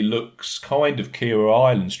 Thursday looks kind of Kira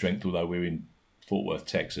Island strength, although we're in Fort Worth,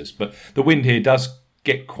 Texas. But the wind here does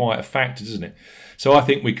get quite a factor, doesn't it? So I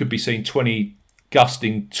think we could be seeing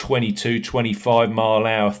gusting 22, 25 mile an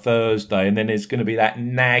hour Thursday, and then there's going to be that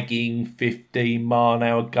nagging 15 mile an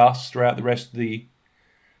hour gust throughout the rest of the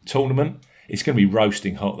tournament. It's going to be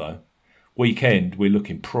roasting hot though. Weekend, we're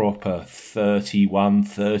looking proper 31,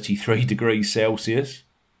 33 degrees Celsius.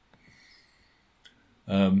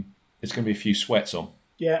 There's going to be a few sweats on.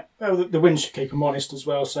 Yeah, well, the wind should keep them honest as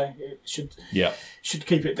well, so it should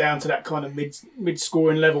keep it down to that kind of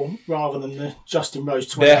mid-scoring level rather than the Justin Rose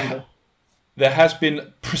 20 under. There has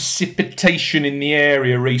been precipitation in the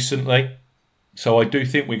area recently, so I do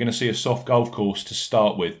think we're going to see a soft golf course to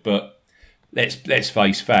start with, but let's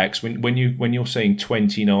face facts. When you're seeing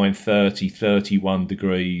 29, 30, 31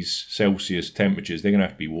 degrees Celsius temperatures, they're going to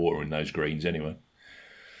have to be water in those greens anyway.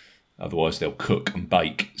 Otherwise, they'll cook and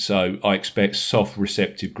bake. So I expect soft,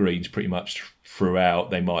 receptive greens pretty much throughout.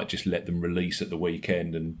 They might just let them release at the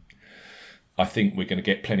weekend, and I think we're going to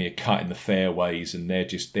get plenty of cut in the fairways, and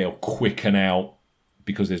they'll quicken out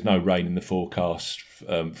because there's no rain in the forecast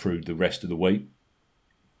through the rest of the week.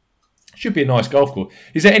 Should be a nice golf course.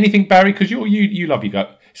 Is there anything, Barry, because you love your golf,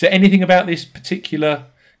 is there anything about this particular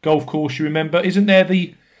golf course you remember? Isn't there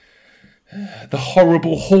the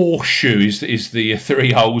horrible horseshoe is the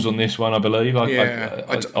 3 holes on this one, I believe.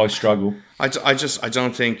 I struggle. I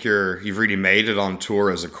don't think you've really made it on tour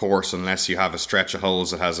as a course unless you have a stretch of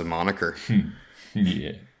holes that has a moniker.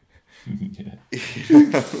 Yeah.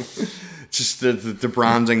 Just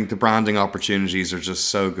the branding opportunities are just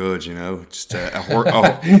so good, Just a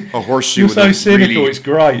horseshoe. You're with so cynical. Really, it's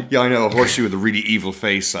great. Yeah, I know, a horseshoe with a really evil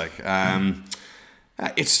face, like.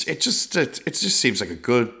 It just seems like a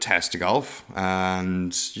good test of golf,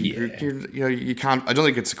 and you can't. I don't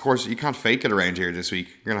think it's a course you can't fake it around here this week.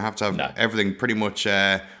 You're gonna have to have everything pretty much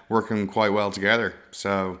working quite well together.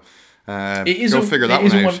 So go figure that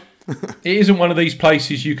one out. It isn't one of these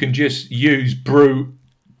places you can just use brute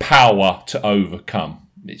power to overcome.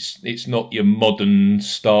 It's not your modern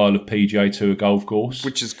style of PGA Tour golf course,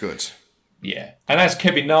 which is good. Yeah, and as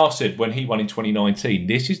Kevin Na said when he won in 2019,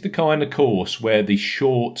 this is the kind of course where the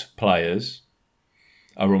short players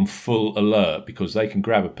are on full alert because they can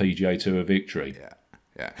grab a PGA Tour victory.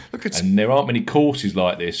 Yeah. And there aren't many courses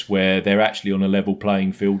like this where they're actually on a level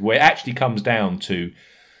playing field, where it actually comes down to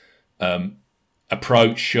a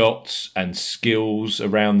approach shots and skills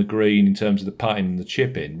around the green in terms of the putting and the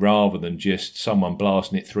chipping, rather than just someone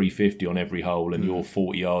blasting it 350 on every hole and you're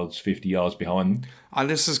 40 yards, 50 yards behind them. And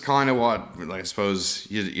this is kind of what I suppose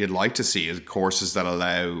you'd like to see, is courses that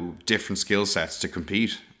allow different skill sets to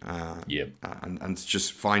compete. And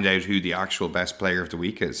just find out who the actual best player of the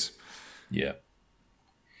week is. Yeah.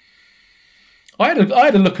 I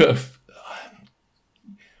had a look at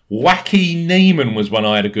Wacky Neiman was one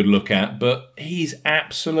I had a good look at, but he's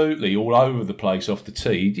absolutely all over the place off the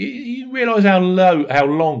tee. Do you realise how long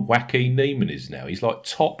Wacky Neiman is now? He's like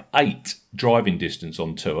top 8 driving distance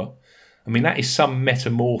on tour. I mean, that is some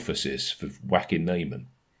metamorphosis for Wacky Neiman.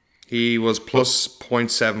 He was plus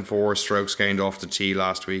 0.74 strokes gained off the tee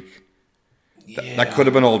last week. That could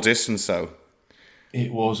have been all distance, though.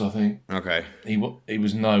 It was, I think. Okay. He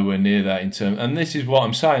was nowhere near that in terms... And this is what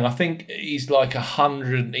I'm saying. I think he's like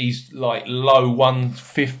 100... He's like low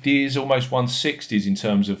 150s, almost 160s in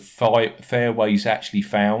terms of fairways actually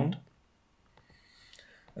found.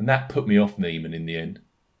 And that put me off Neiman in the end.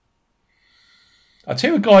 I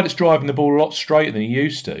tell you a guy that's driving the ball a lot straighter than he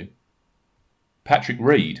used to. Patrick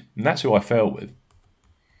Reed. And that's who I fell with.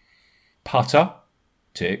 Putter.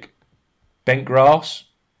 Tick. Bent grass.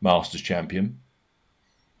 Masters champion.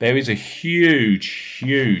 There is a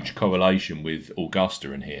huge correlation with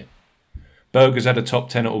Augusta in here. Berger's had a top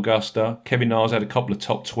 10 at Augusta. Kevin Na's had a couple of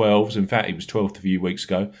top 12s. In fact, he was 12th a few weeks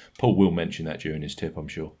ago. Paul will mention that during his tip, I'm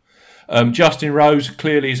sure. Justin Rose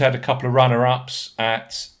clearly has had a couple of runner-ups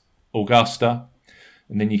at Augusta.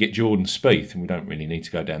 And then you get Jordan Spieth, and we don't really need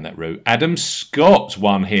to go down that route. Adam Scott's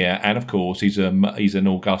won here, and of course, he's an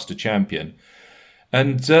Augusta champion.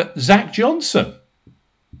 And Zach Johnson,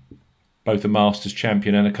 both a Masters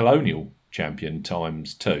champion and a Colonial champion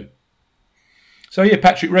times 2. So yeah,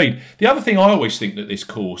 Patrick Reed. The other thing I always think that this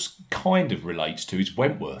course kind of relates to is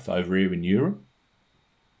Wentworth over here in Europe.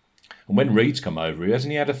 And when Reed's come over here,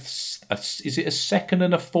 hasn't he had is it a second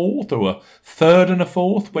and a fourth, or a third and a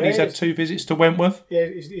fourth when he's had 2 visits to Wentworth? Yeah,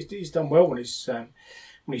 he's done well when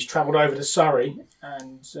he's travelled over to Surrey,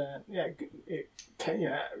 and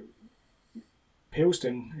appeals to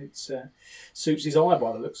him. It suits his eye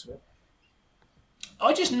by the looks of it.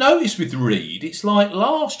 I just noticed with Reed, it's like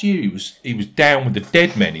last year he was down with the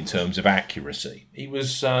dead men in terms of accuracy. He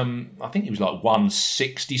was, I think he was like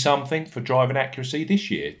 160 something for driving accuracy. This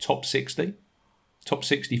year, top 60, top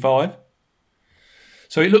 65.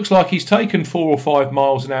 So it looks like he's taken 4 or 5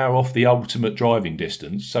 miles an hour off the ultimate driving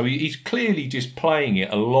distance. So he's clearly just playing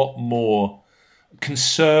it a lot more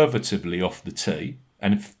conservatively off the tee,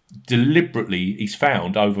 and deliberately he's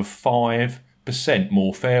found over 5%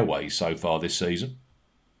 more fairways so far this season.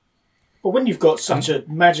 But when you've got such a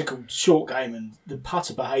magical short game and the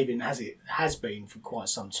putter behaving as it has been for quite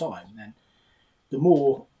some time, then the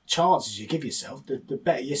more chances you give yourself, the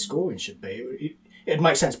better your scoring should be. It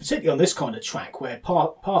makes sense, particularly on this kind of track where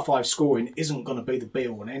par 5 scoring isn't going to be the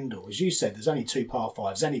be-all and end-all. As you said, there's only 2 par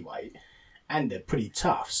 5s anyway, and they're pretty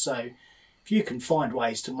tough. So if you can find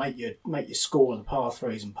ways to make your score on the par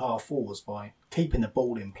 3s and par 4s by keeping the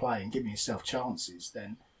ball in play and giving yourself chances,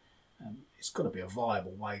 then it's got to be a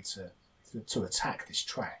viable way to attack this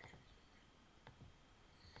track.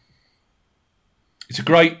 It's a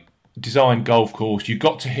great designed golf course. You've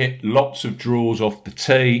got to hit lots of draws off the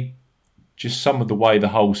tee. Just some of the way the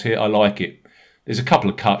holes hit, I like it. There's a couple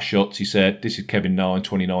of cut shots, he said. This is Kevin Na in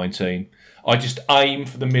 2019. I just aim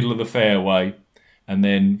for the middle of the fairway, and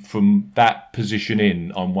then from that position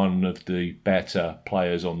in, I'm one of the better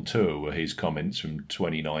players on tour, were his comments from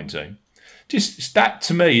 2019. Just that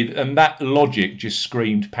to me, and that logic just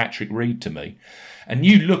screamed Patrick Reed to me. And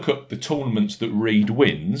you look at the tournaments that Reed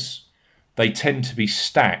wins, they tend to be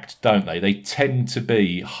stacked, don't they? They tend to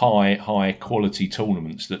be high quality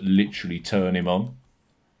tournaments that literally turn him on.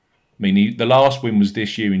 I mean, the last win was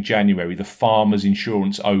this year in January, the Farmers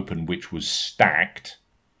Insurance Open, which was stacked.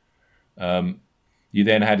 You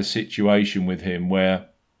then had a situation with him where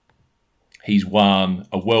he's won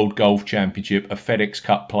a World Golf Championship, a FedEx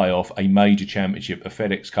Cup playoff, a Major Championship, a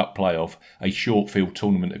FedEx Cup playoff, a Short Field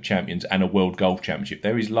Tournament of Champions, and a World Golf Championship.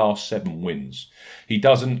 They're his last 7 wins. He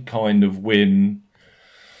doesn't kind of win...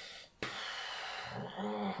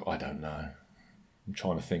 I don't know. I'm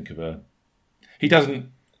trying to think of a... He doesn't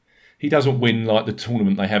win like the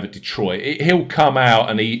tournament they have at Detroit. He'll come out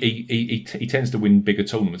and he tends to win bigger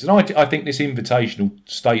tournaments. And I think this Invitational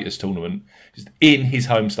Status tournament is in his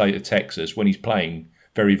home state of Texas when he's playing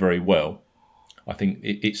very, very well. I think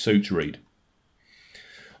it suits Reed.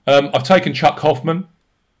 I've taken Chuck Hoffman,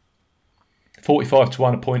 45 to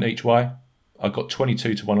 1 a point each way. I've got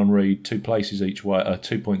 22 to 1 on Reed, 2 places each way,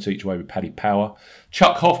 2 points each way with Paddy Power.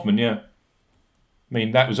 Chuck Hoffman, yeah. I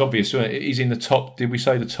mean, that was obvious. He's in the top, did we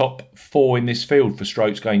say the top 4 in this field for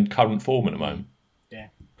strokes gained current form at the moment? Yeah,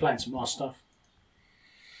 playing some nice stuff.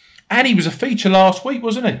 And he was a feature last week,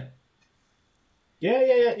 wasn't he?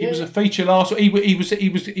 Yeah. He was a feature last week.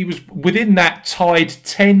 He was within that tied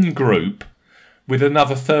 10 group with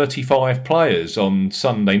another 35 players on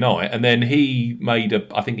Sunday night. And then he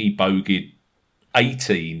I think he bogeyed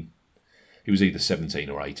 18. He was either 17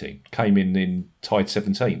 or 18. Came in tied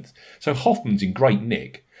 17th. So Hoffman's in great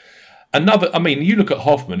nick. You look at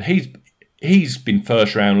Hoffman, he's been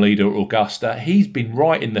first round leader at Augusta. He's been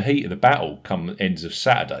right in the heat of the battle come ends of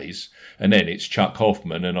Saturdays. And then it's Chuck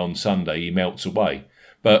Hoffman, and on Sunday he melts away.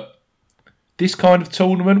 But this kind of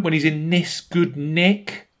tournament, when he's in this good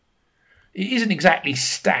nick, it isn't exactly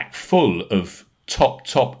stacked full of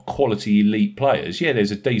top quality elite players. Yeah,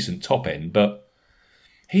 there's a decent top end, but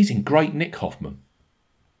he's in great nick, Hoffman.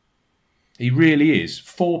 He really is.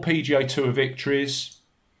 4 PGA Tour victories.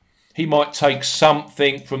 He might take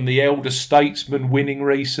something from the elder statesmen winning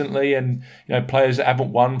recently, and players that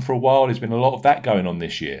haven't won for a while. There's been a lot of that going on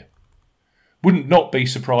this year. Wouldn't not be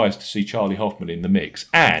surprised to see Charlie Hoffman in the mix.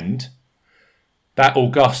 And that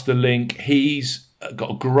Augusta link, he's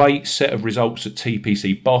got a great set of results at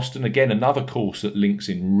TPC Boston. Again, another course that links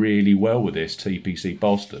in really well with this, TPC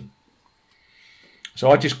Boston.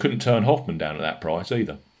 So I just couldn't turn Hoffman down at that price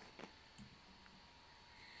either.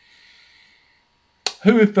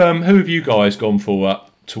 Who have you guys gone for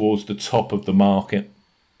towards the top of the market?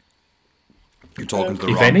 You're talking to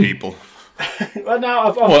the wrong people. Well,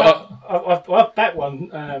 no, I've backed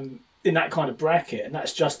one in that kind of bracket, and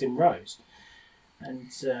that's Justin Rose.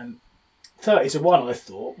 And 30 to 1, I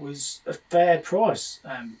thought, was a fair price,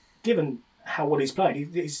 given how well he's played.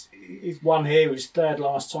 He's won here, his third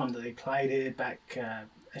last time that he played here, back,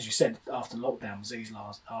 as you said, after lockdown was his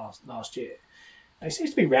last year. And he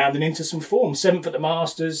seems to be rounding into some form. 7th at the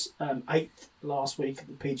Masters, 8th last week at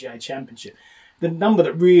the PGA Championship. The number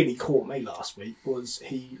that really caught me last week was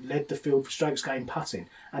he led the field for strokes gained putting,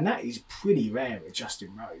 and that is pretty rare with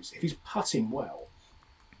Justin Rose. If he's putting well,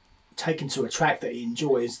 taken to a track that he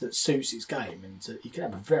enjoys, that suits his game, and he can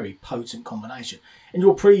have a very potent combination. In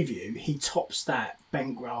your preview, he tops that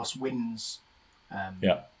Bentgrass wins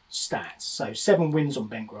stats. So 7 wins on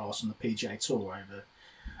Bentgrass on the PGA Tour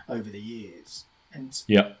over the years. And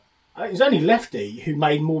it was only Lefty who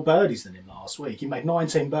made more birdies than him last week. He made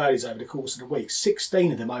 19 birdies over the course of the week,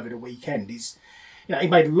 16 of them over the weekend. He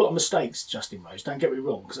made a lot of mistakes, Justin Rose, don't get me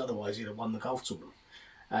wrong, because otherwise he'd have won the golf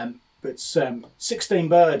tournament. But 16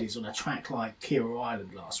 birdies on a track like Kira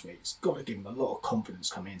Island last week, it's got to give him a lot of confidence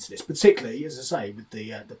coming into this, particularly, as I say, with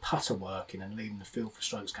the putter working and leading the field for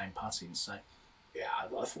strokes gained putting. So, yeah,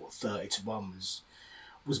 I thought 30 to 1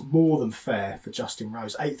 was more than fair for Justin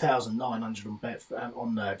Rose. 8,900 on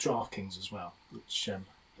DraftKings as well, which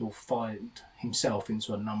he'll find himself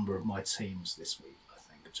into a number of my teams this week, I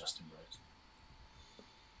think, Justin Rose.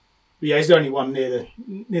 But yeah, he's the only one near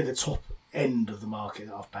the top end of the market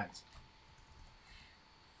that I've backed.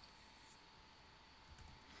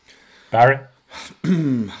 Barry?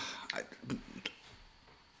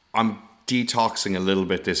 I'm detoxing a little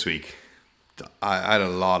bit this week. I had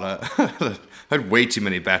I had way too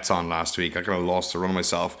many bets on last week. I kind of lost the run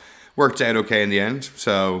myself. Worked out okay in the end,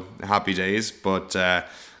 so happy days. But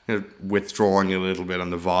withdrawing a little bit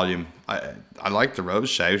on the volume. I like the Rose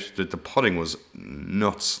shout. The putting was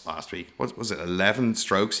nuts last week. What was it? 11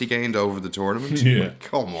 strokes he gained over the tournament. Yeah,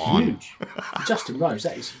 come on. Huge. Justin Rose,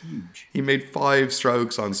 that is huge. He made 5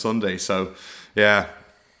 strokes on Sunday. So yeah,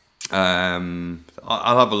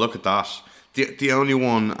 I'll have a look at that. The only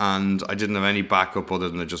one, and I didn't have any backup other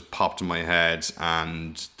than it just popped in my head,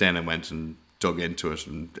 and then I went and dug into it,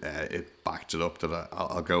 and it backed it up that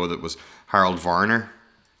I'll go with it, was Harold Varner.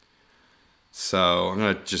 So I'm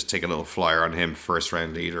going to just take a little flyer on him, first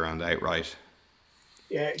round leader and outright.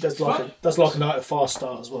 Yeah, it does like a night of fast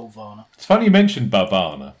start as well, Varner. It's funny you mentioned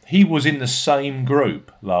Varner. He was in the same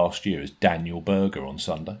group last year as Daniel Berger on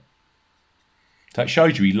Sunday. That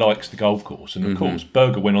shows you he likes the golf course, and of course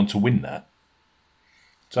Berger went on to win that.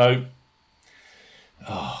 So,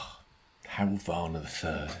 Harold Varner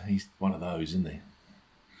III, he's one of those, isn't he?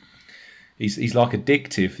 He's like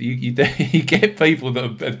addictive. You get people that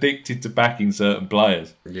are addicted to backing certain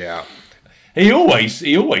players. Yeah. He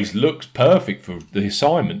always looks perfect for the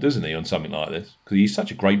assignment, doesn't he, on something like this? Because he's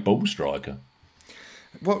such a great ball striker.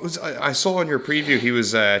 What was I saw in your preview? He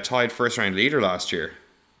was tied first round leader last year.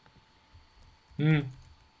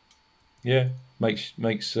 Yeah. Makes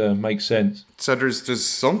sense. So there's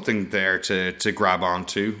something there to grab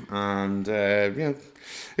onto, and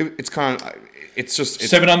it's kind of it's just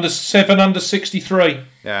 7 under 63.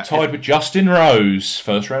 Yeah, tied with Justin Rose,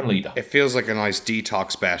 first round leader. It feels like a nice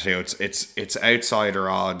detox bet. It's outsider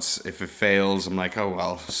odds. If it fails, I'm like, oh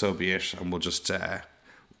well, so be it, and we'll just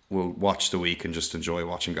we'll watch the week and just enjoy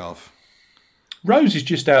watching golf. Rose is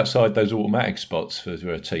just outside those automatic spots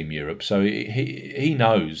for Team Europe, so he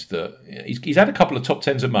knows that he's had a couple of top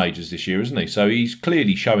tens at majors this year, isn't he? So he's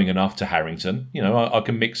clearly showing enough to Harrington. You know, I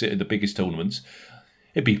can mix it at the biggest tournaments.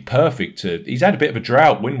 It'd be perfect to. He's had a bit of a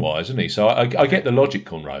drought win-wise, hasn't he? So I get the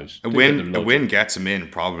logic on Rose. A win gets him in,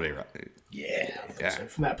 probably, right? Yeah. So.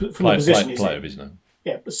 From the position, player, isn't it?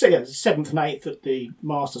 Yeah, but 7th and 8th at the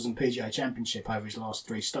Masters and PGA Championship over his last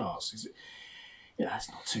 3 starts.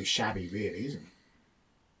 That's not too shabby, really, is it?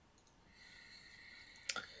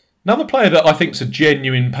 Another player that I think is a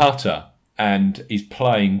genuine putter and is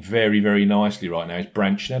playing very, very nicely right now is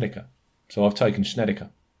Brandt Snedeker. So I've taken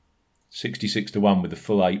Snedeker. 66-1 with the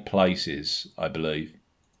full 8 places, I believe.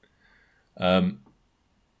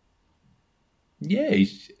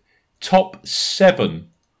 He's top 7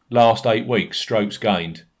 last 8 weeks, strokes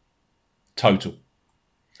gained, total.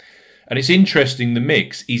 And it's interesting, the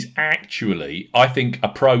mix is actually, I think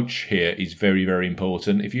approach here is very, very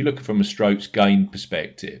important. If you look from a strokes gained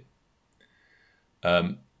perspective,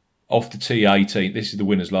 off the tee 18th, this is the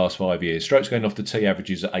winner's last 5 years, strokes gained off the tee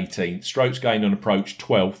averages at 18th, strokes gained on approach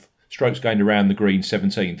 12th, strokes gained around the green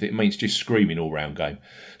 17th. It means just screaming all-round game.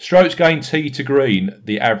 Strokes gained tee to green,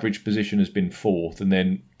 the average position has been 4th, and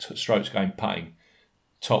then strokes gained putting,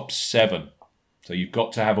 top 7. So you've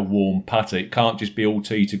got to have a warm putter. It can't just be all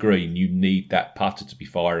tee to green. You need that putter to be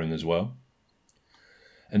firing as well.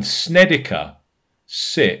 And Snedeker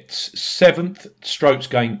sits 7th strokes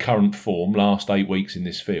gained current form, last 8 weeks in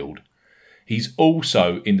this field. He's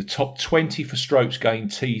also in the top 20 for strokes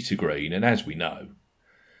gained tee to green, and as we know,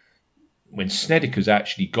 when Snedeker's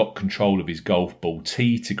actually got control of his golf ball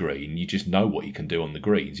tee to green, you just know what he can do on the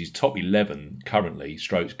greens. He's top 11 currently,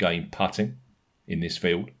 strokes gained putting in this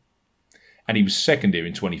field. And he was second here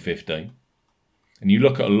in 2015. And you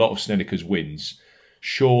look at a lot of Snedeker's wins,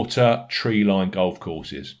 shorter tree-line golf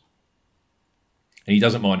courses. And he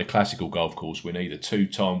doesn't mind a classical golf course win either.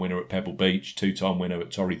 2-time winner at Pebble Beach, 2-time winner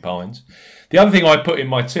at Torrey Pines. The other thing I put in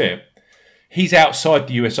my tip, he's outside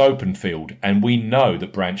the US Open field, and we know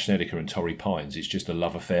that Brandt Snedeker and Torrey Pines is just a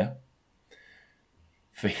love affair.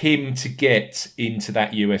 For him to get into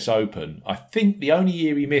that US Open, I think the only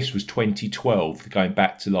year he missed was 2012, going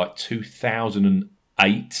back to like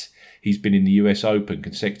 2008. He's been in the US Open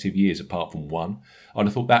consecutive years apart from one. I'd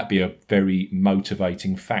have thought that'd be a very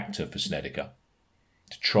motivating factor for Snedeker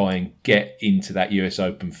to try and get into that US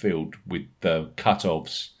Open field with the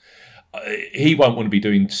cut-offs. He won't want to be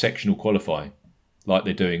doing sectional qualifying like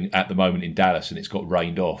they're doing at the moment in Dallas, and it's got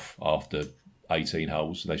rained off after 18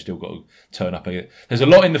 holes. So they've still got to turn up again. There's a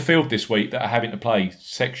lot in the field this week that are having to play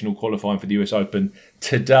sectional qualifying for the US Open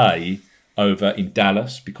today over in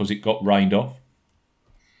Dallas because it got rained off.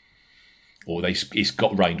 Or it's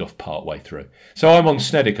got rained off part way through. So I'm on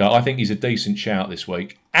Snedeker. I think he's a decent shout this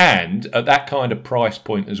week. And at that kind of price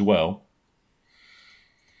point as well,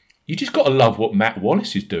 you just got to love what Matt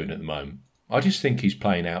Wallace is doing at the moment. I just think he's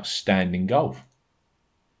playing outstanding golf.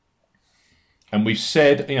 And we've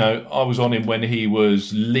said, I was on him when he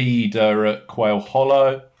was leader at Quail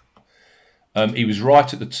Hollow. He was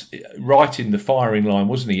right in the firing line,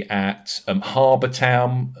 wasn't he, at Harbour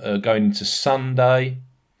Town going into Sunday.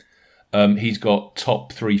 He's got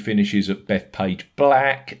top 3 finishes at Bethpage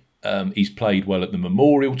Black. He's played well at the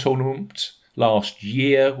Memorial Tournament last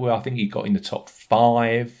year, where I think he got in the top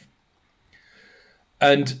 5.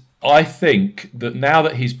 And I think that now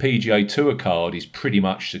that his PGA Tour card is pretty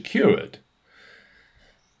much secured,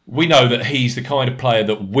 we know that he's the kind of player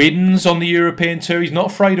that wins on the European Tour. He's not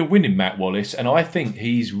afraid of winning, Matt Wallace, and I think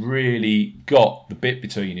he's really got the bit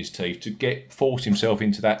between his teeth to force himself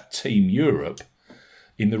into that Team Europe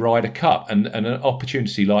in the Ryder Cup. And an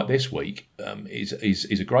opportunity like this week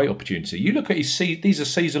is a great opportunity. You look at these are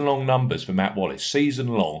season-long numbers for Matt Wallace.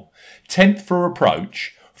 Season-long. 10th for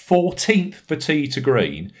approach, 14th for tee to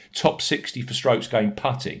green, top 60 for strokes gained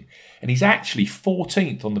putting. And he's actually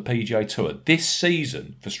 14th on the PGA Tour this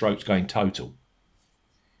season for strokes gained total.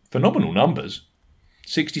 Phenomenal numbers.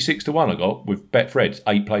 66-1 I got with Betfred's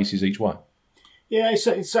 8 places each way. Yeah, he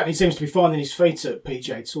certainly seems to be finding his feet at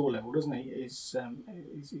PGA Tour level, doesn't he? He's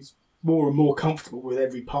more and more comfortable with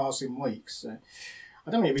every passing week. So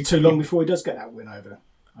I don't think it'll be too long before he does get that win over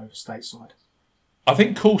stateside. I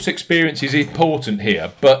think course experience is important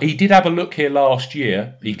here, but he did have a look here last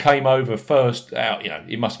year. He came over first out,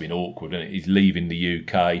 it must have been awkward, and he's leaving the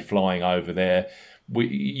UK, flying over there,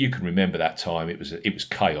 you can remember that time. It was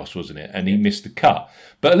chaos, wasn't it? And he missed the cut.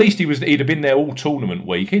 But at least he'd have been there all tournament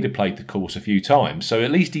week. He'd have played the course a few times, so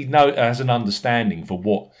at least he has an understanding for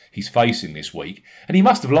what he's facing this week. And he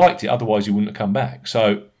must have liked it, otherwise he wouldn't have come back.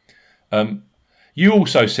 So you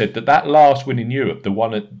also said that last win in Europe, the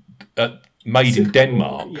one at made in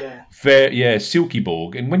Denmark,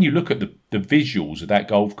 Silkeborg. And when you look at the visuals of that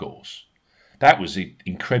golf course, that was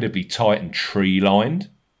incredibly tight and tree lined.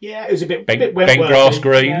 Yeah, it was a bit bent grass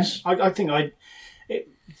greens. Yeah. I think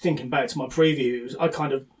thinking back to my preview, I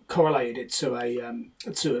kind of correlated it to a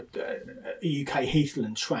UK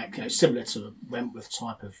heathland track, similar to a Wentworth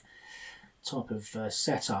type of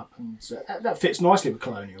setup, and that fits nicely with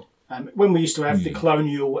Colonial. When we used to have the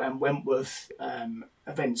Colonial and Wentworth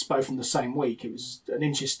events both on the same week, it was an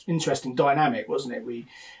interesting dynamic, wasn't it? We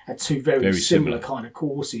had two very similar kind of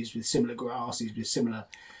courses with similar grasses, with similar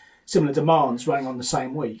demands running on the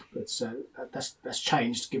same week, but that's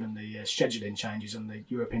changed given the scheduling changes on the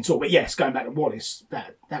European Tour. But yes, going back to Wallace,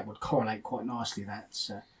 that would correlate quite nicely. That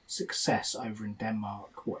success over in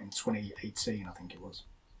Denmark, in 2018, I think it was.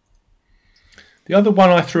 The other one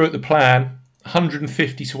I threw at the plan,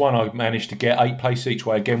 150 to 1, I managed to get 8 place each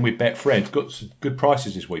way again with Betfred. Got some good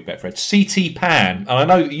prices this week, Betfred. CT Pan, and I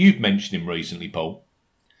know that you've mentioned him recently, Paul.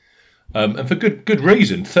 And for good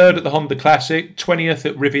reason. 3rd at the Honda Classic, 20th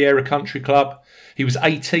at Riviera Country Club. He was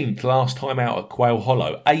 18th last time out at Quail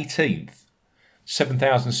Hollow. 18th.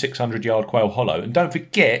 7,600 yard Quail Hollow. And don't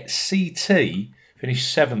forget, CT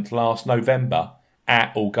finished 7th last November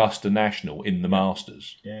at Augusta National in the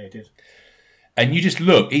Masters. Yeah, he did. And you just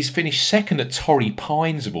look, he's finished 2nd at Torrey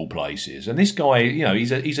Pines of all places. And this guy,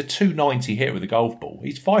 he's a 290 hitter with a golf ball.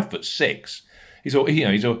 He's 5'6". He's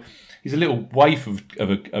a little waif of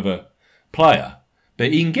a player,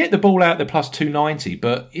 but he can get the ball out there plus 290.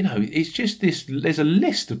 But it's just this. There's a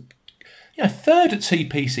list of 3rd at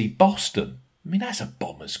TPC Boston. I mean, that's a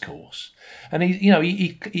bomber's course, and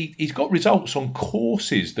he's got results on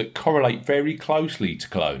courses that correlate very closely to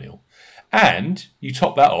Colonial. And you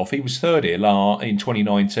top that off, he was 3rd here in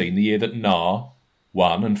 2019, the year that Nah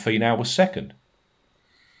won and Finau was 2nd.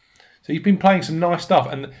 So he's been playing some nice stuff.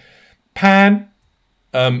 And Pan,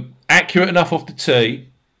 accurate enough off the tee,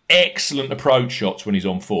 excellent approach shots when he's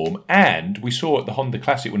on form. And we saw at the Honda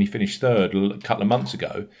Classic when he finished 3rd a couple of months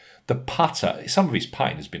ago, the putter, some of his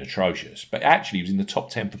putting has been atrocious, but actually he was in the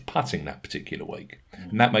top 10 for putting that particular week.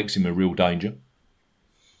 And that makes him a real danger.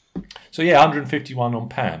 So 151 on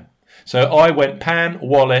Pan. So I went Pan,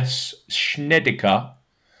 Wallace, Schnedeker,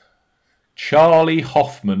 Charlie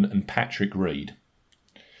Hoffman and Patrick Reed.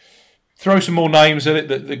 Throw some more names at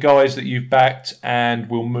it, the guys that you've backed, and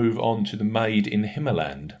we'll move on to the Made in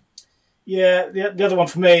Himmerland. Yeah, the other one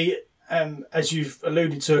for me, as you've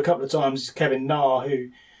alluded to a couple of times, is Kevin Na, who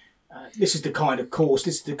this is the kind of course,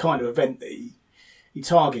 this is the kind of event that he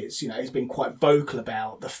targets. He's been quite vocal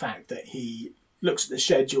about the fact that he looks at the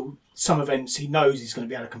schedule. Some events he knows he's going to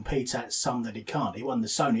be able to compete at, some that he can't. He won the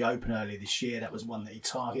Sony Open earlier this year. That was one that he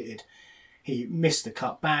targeted. He missed the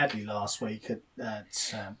cut badly last week at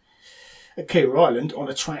Kira Island on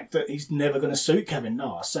a track that he's never going to suit Kevin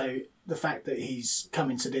Na. So the fact that he's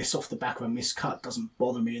coming to this off the back of a missed cut doesn't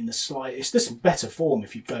bother me in the slightest. There's some better form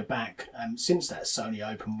if you go back since that Sony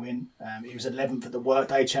Open win. He was 11th at the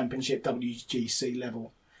Workday Championship, WGC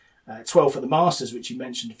level, 12th at the Masters, which you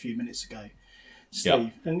mentioned a few minutes ago, Steve.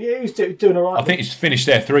 Yep. And he was doing all right. I think he's finished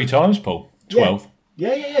there 3 times, Paul. 12th.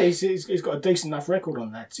 Yeah. He's got a decent enough record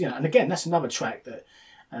on that. And again, that's another track that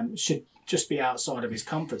should just be outside of his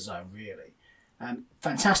comfort zone, really.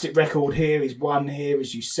 Fantastic record here. He's won here,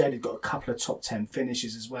 as you said. He's got a couple of top 10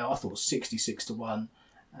 finishes as well. I thought 66 to 1,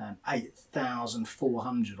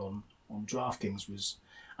 8,400 on DraftKings was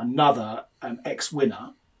another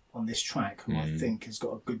ex-winner on this track, who I think has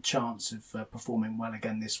got a good chance of performing well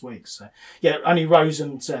again this week. So, only Rose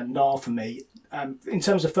and Na for me. In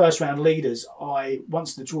terms of first round leaders,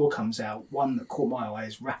 once the draw comes out, one that caught my eye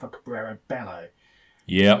is Rafa Cabrera Bello.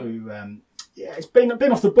 Yeah. Who, it's been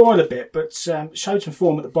off the boil a bit, but showed some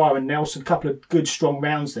form at the Byron Nelson. A couple of good, strong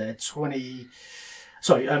rounds there. He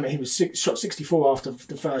was shot 64 after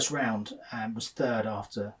the first round and was 3rd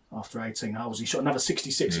after 18 holes. He shot another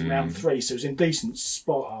 66 in round 3, so it was in decent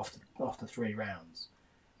spot after 3 rounds.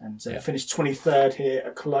 And finished 23rd here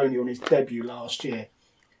at Colonial on his debut last year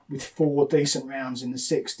with 4 decent rounds in the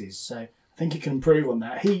 60s. So I think he can improve on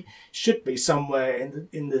that. He should be somewhere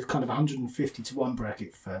in the kind of 150 to 1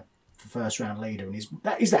 bracket for first round leader, and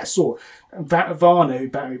that is that sort. Varner, who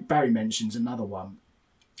Barry mentions, another one.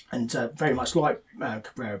 And very much like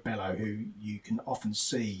Cabrera Bello, who you can often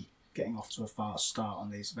see getting off to a fast start on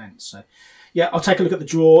these events. So, yeah, I'll take a look at the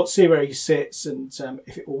draw, see where he sits, and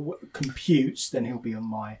if it all computes, then he'll be on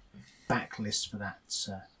my backlist for that.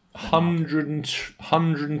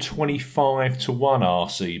 125 to 1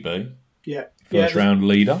 RCB. Yeah. First round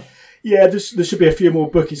leader. Yeah, there should be a few more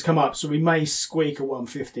bookies come up, so we may squeak a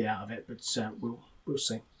 150 out of it, but we'll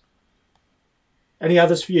see. Any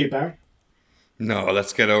others for you, Barry? No,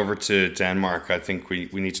 let's get over to Denmark. I think we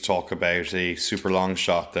need to talk about a super long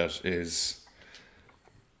shot that is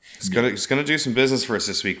it's gonna do some business for us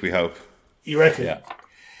this week, we hope. You reckon? Yeah.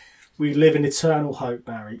 We live in eternal hope,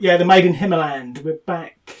 Barry. Yeah, the Made in Himmerland. We're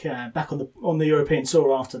back on the European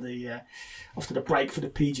tour after the break for the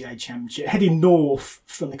PGA Championship, heading north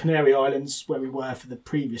from the Canary Islands, where we were for the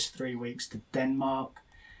previous 3 weeks, to Denmark.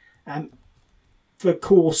 For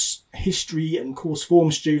course history and course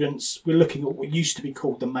form students, we're looking at what used to be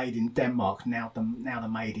called the Made in Denmark, now the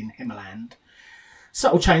Made in Himmerland.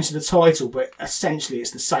 Subtle change to the title, but essentially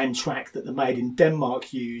it's the same track that the Made in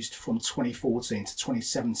Denmark used from 2014 to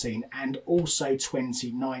 2017 and also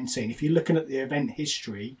 2019. If you're looking at the event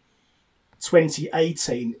history,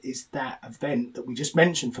 2018 is that event that we just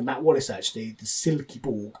mentioned from Matt Wallace, actually, the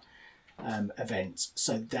Silkeborg event.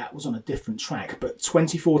 So that was on a different track. But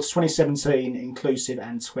 24 to 2017 inclusive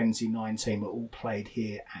and 2019 were all played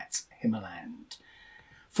here at Himmerland.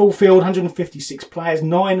 Full field, 156 players,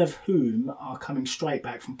 9 of whom are coming straight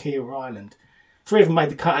back from Keir Island. 3 of them made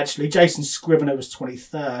the cut, actually. Jason Scrivener was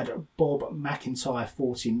 23rd, Bob McIntyre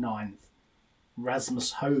 49th.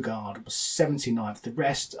 Rasmus Hogard was 79th. The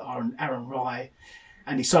rest are Aaron Rye,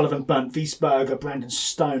 Andy Sullivan, Bernd Wiesberger, Brandon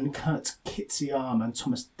Stone, Kurt Kitsuyama and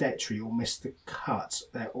Thomas Detry all missed the cut.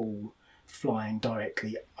 They're all flying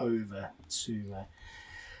directly over to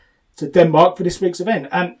Denmark for this week's event.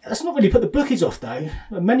 That's not really put the bookies off, though.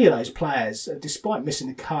 Many of those players, despite missing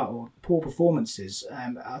the cut or poor performances,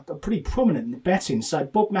 are pretty prominent in the betting. So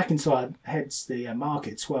Bob McIntyre heads the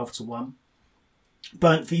market 12 to 1.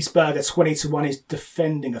 Bernd Wiesberger 20 to 1 is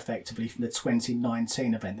defending effectively from the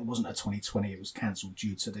 2019 event. It wasn't a 2020; it was cancelled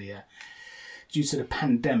due to the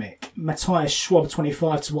pandemic. Matthias Schwab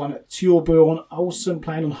 25 to 1. Thorbjørn Olsen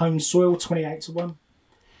playing on home soil 28 to 1.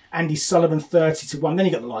 Andy Sullivan 30 to 1. Then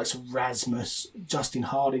you got the likes of Rasmus, Justin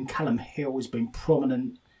Harding, Callum Hill has been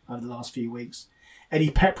prominent over the last few weeks.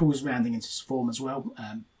 Eddie Pepperell was rounding into form as well.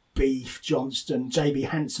 Beef Johnston, JB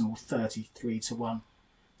Hansen all 33 to 1.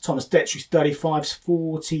 Thomas Detry 35's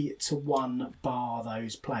 40 to 1 bar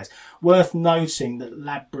those players. Worth noting that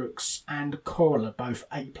Ladbrokes and Coral are both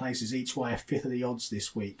 8 places each way, a fifth of the odds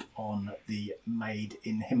this week on the Made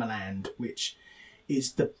in Himmerland, which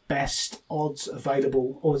is the best odds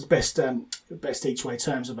available, or the best each way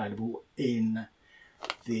terms available in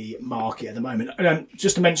the market at the moment.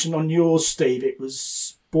 Just to mention on yours, Steve, it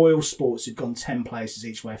was Boyle Sports who'd gone 10 places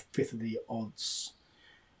each way, a fifth of the odds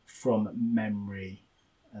from memory.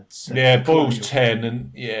 Boyle's 10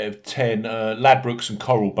 and 10. Ladbrokes and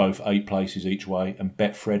Coral both 8 places each way, and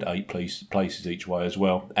Betfred 8 places each way as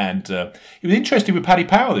well. And it was interesting with Paddy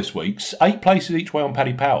Power this week, 8 places each way on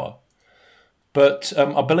Paddy Power. But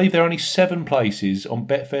I believe there are only 7 places on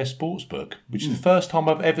Betfair Sportsbook, which is the first time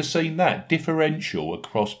I've ever seen that differential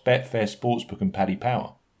across Betfair Sportsbook and Paddy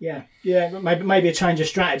Power. Yeah, maybe a change of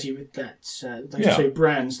strategy with that those 2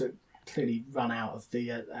 brands that clearly run out of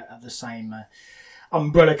the same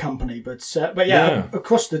umbrella company. But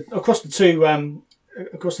across the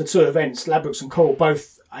two events, Ladbrokes and Coral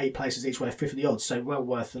both 8 places each way, a fifth of the odds, so well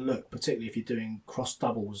worth a look, particularly if you're doing cross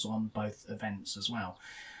doubles on both events as well.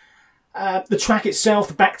 The track itself,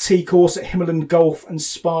 the back tee course at Himmerland Golf and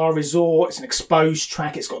Spa Resort, it's an exposed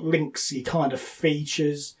track. It's got linksy kind of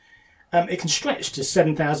features. It can stretch to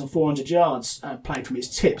 7,400 yards played from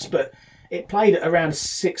its tips, but it played at around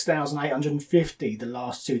 6,850 the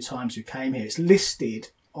last 2 times we came here. It's listed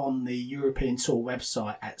on the European Tour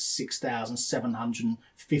website at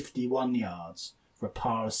 6,751 yards for a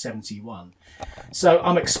par of 71. So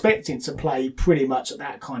I'm expecting to play pretty much at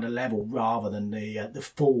that kind of level rather than the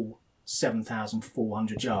full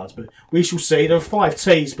 7,400 yards, but we shall see. There are 5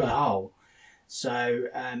 tees per hole, so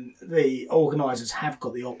the organisers have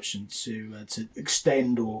got the option to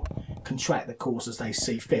extend or contract the course as they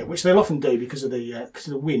see fit, which they'll often do because of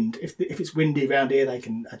the wind. If it's windy around here, they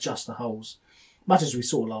can adjust the holes, much as we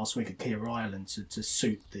saw last week at Keir Island to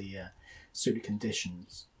suit the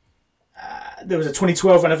conditions. There was a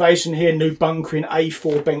 2012 renovation here, new bunkering,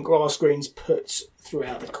 A4 bent grass greens put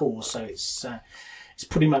throughout the course, so it's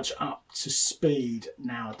pretty much up to speed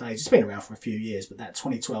nowadays. It's been around for a few years, but that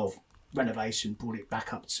 2012 renovation brought it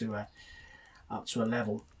back up to a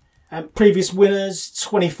level. Previous winners,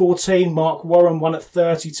 2014, Mark Warren won at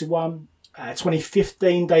 30 to 1.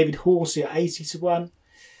 2015, David Horsey at 80 to 1.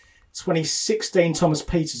 2016, Thomas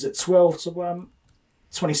Peters at 12 to 1.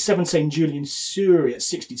 2017, Julian Suri at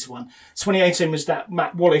 60 to 1. 2018 was that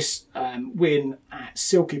Matt Wallace win at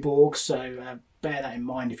Silkeborg, so bear that in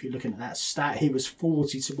mind if you're looking at that stat. He was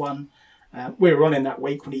 40 to 1. We were on in that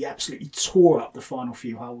week when he absolutely tore up the final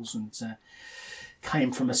few holes and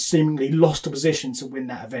came from a seemingly lost position to win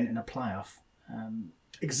that event in a playoff.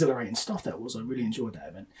 Exhilarating stuff that was. I really enjoyed that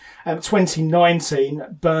event.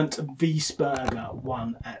 2019, Bernd Wiesberger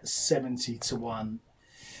won at 70 to 1.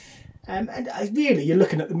 And really, you're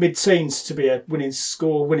looking at the mid-teens to be a winning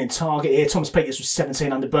score, winning target here. Thomas Peters was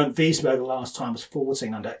 17 under. Bernd Wiesberger last time was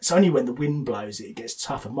 14 under. It's only when the wind blows that it gets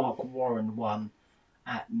tougher. Mark Warren won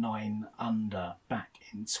at 9 under back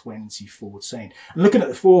in 2014. And looking at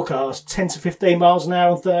the forecast, 10 to 15 miles an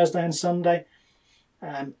hour on Thursday and Sunday.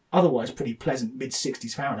 Otherwise, pretty pleasant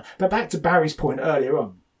mid-60s Fahrenheit. But back to Barry's point earlier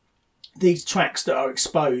on, these tracks that are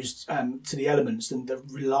exposed to the elements and that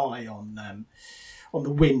rely on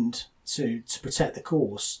the wind to protect the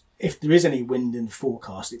course, if there is any wind in the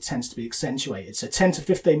forecast, it tends to be accentuated. So 10 to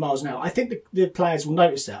 15 miles an hour. I think the players will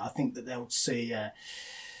notice that. I think that they'll see...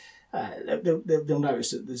 they'll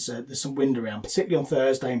notice that there's some wind around, particularly on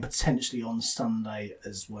Thursday and potentially on Sunday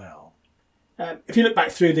as well. If you look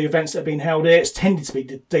back through the events that have been held here, it's tended to be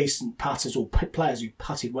the decent putters or players who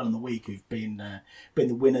putted well in the week who've been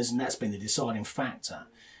the winners, and that's been the deciding factor.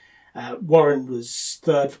 Warren was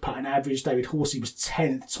third for putting average. David Horsey was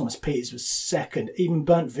 10th. Thomas Peters was second. Even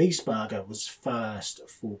Bernd Wiesberger was first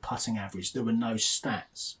for putting average. There were no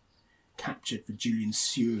stats captured for Julian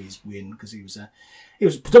Suri's win because he was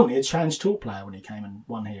predominantly a Challenge Tour player when he came and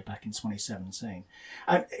won here back in 2017.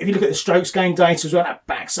 If you look at the strokes gained data as well, that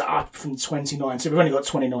backs it up from 2019. We've only got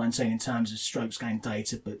 2019 in terms of strokes gained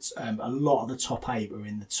data, but a lot of the top 8 were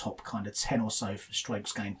in the top kind of 10 or so for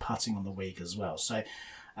strokes gained putting on the week as well. So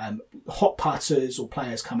hot putters or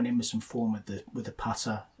players coming in with some form with the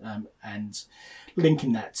putter and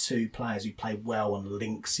linking that to players who play well on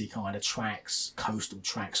linksy kind of tracks, coastal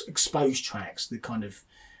tracks, exposed tracks, the kind of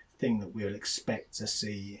thing that we'll expect to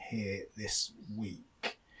see here this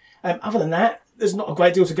week. Other than that, there's not a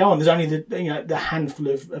great deal to go on. There's only the handful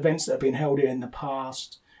of events that have been held here in the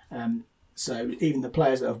past. So even the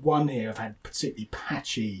players that have won here have had particularly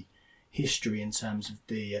patchy history in terms of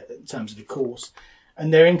the course.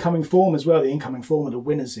 And their incoming form as well, the incoming form of the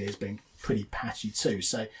winners here has been pretty patchy too.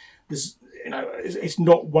 So there's, it's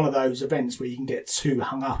not one of those events where you can get too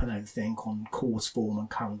hung up, I don't think, on course form and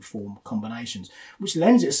current form combinations, which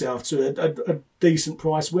lends itself to a decent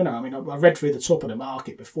price winner. I mean, I read through the top of the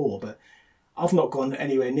market before, but I've not gone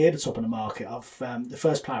anywhere near the top of the market. The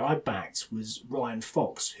first player I backed was Ryan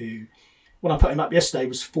Fox, who, when I put him up yesterday,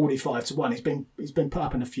 was 45 to 1. He's been put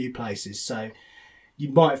up in a few places, so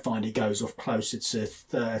you might find he goes off closer to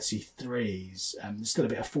 33s. There's still a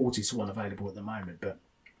bit of 40 to 1 available at the moment, but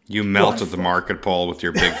you melted the market, Paul, with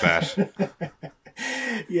your big bet.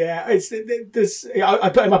 Yeah, I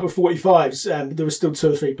put him up at 45s. There were still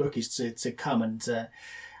 2 or 3 bookies to come,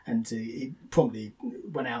 and he promptly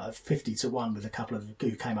went out at 50 to 1 with a couple of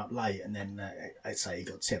who came up late, and then I'd say he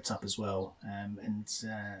got tipped up as well.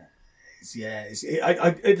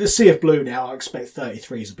 The sea of blue now, I expect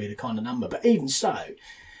 33s will be the kind of number. But even so,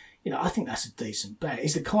 I think that's a decent bet.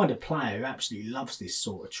 He's the kind of player who absolutely loves this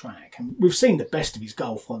sort of track. And we've seen the best of his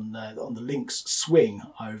golf on the links swing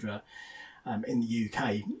over in the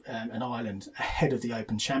UK and Ireland ahead of the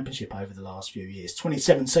Open Championship over the last few years.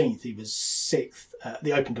 2017, he was 6th at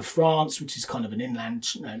the Open de France, which is kind of an inland,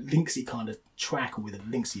 linksy kind of track with a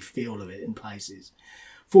linksy feel of it in places.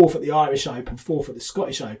 4th at the Irish Open, 4th at the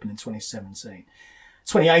Scottish Open in 2017.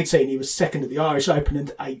 2018, he was 2nd at the Irish Open and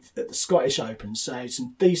 8th at the Scottish Open. So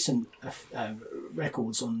some decent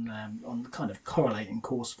records on kind of correlating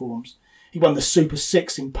course forms. He won the Super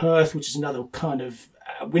 6 in Perth, which is another kind of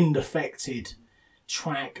wind-affected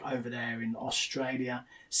track over there in Australia.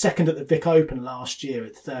 2nd at the Vic Open last year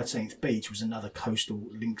at 13th Beach, was another coastal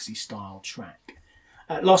linksy style track.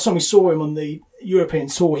 Last time we saw him on the European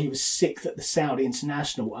Tour, he was 6th at the Saudi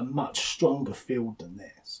International, a much stronger field than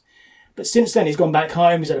this. But since then, he's gone back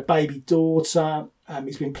home. He's had a baby daughter.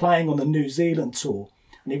 He's been playing on the New Zealand Tour,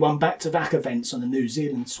 and he won back-to-back events on the New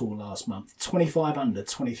Zealand Tour last month. 25 under,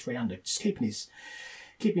 23 under, just keeping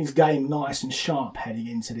his game nice and sharp heading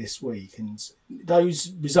into this week. And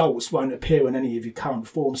those results won't appear on any of your current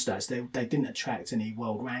form stats. They didn't attract any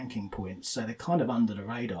world ranking points, so they're kind of under the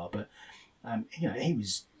radar. But he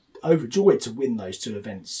was overjoyed to win those 2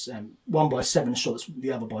 events. One by 7 shots,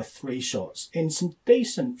 the other by 3 shots in some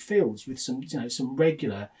decent fields with some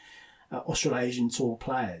regular Australasian Tour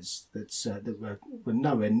players that were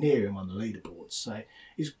nowhere near him on the leaderboards. So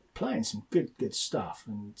he's playing some good stuff,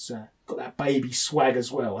 and got that baby swag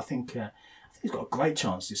as well. I think he's got a great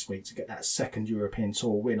chance this week to get that second European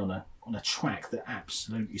Tour win on a track that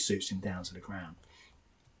absolutely suits him down to the ground.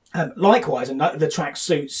 Likewise, the track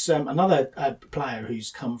suits another player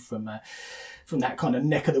who's come from that kind of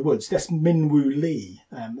neck of the woods. That's Minwoo Lee,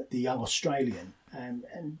 the young Australian,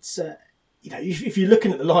 if you're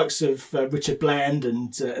looking at the likes of Richard Bland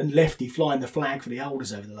and Lefty flying the flag for the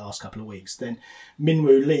Olders over the last couple of weeks, then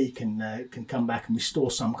Minwoo Lee can come back and restore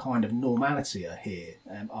some kind of normality here.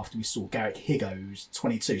 After we saw Garrick Higgo, who's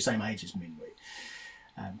 22, same age as Minwoo,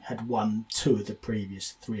 had won 2 of the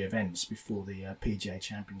previous 3 events before the PGA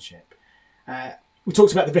Championship. We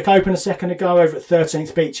talked about the Vic Open a second ago over at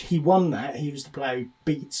 13th Beach. He won that. He was the player who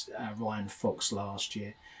beat Ryan Fox last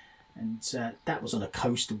year. And that was on a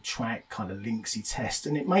coastal track, kind of linksy test.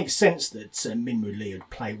 And it makes sense that Minwoo Lee would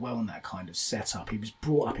play well in that kind of setup. He was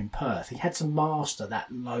brought up in Perth. He had to master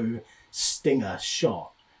that low stinger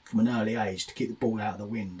shot from an early age to keep the ball out of the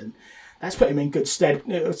wind. And that's put him in good stead.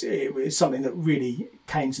 It was something that really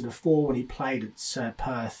came to the fore when he played at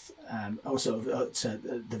Perth, also at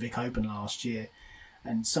the Vic Open last year.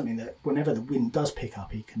 And something that whenever the wind does pick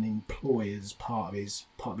up, he can employ as part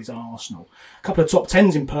of his arsenal. A couple of top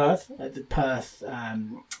 10s in Perth, at the Perth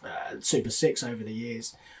Super 6 over the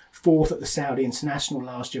years. 4th at the Saudi International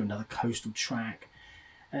last year, another coastal track.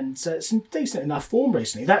 And some decent enough form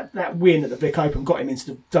recently. That win at the Vic Open got him into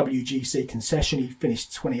the WGC concession. He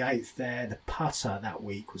finished 28th there. The putter that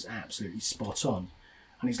week was absolutely spot on.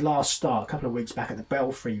 And his last start, a couple of weeks back at the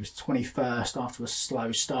Belfry, he was 21st after a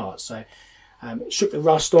slow start. So shook the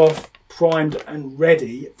rust off, primed and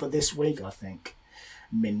ready for this week, I think.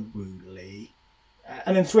 Minwoo Lee.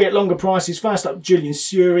 And then 3 at longer prices. First up, Julian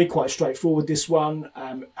Suri, quite straightforward this one.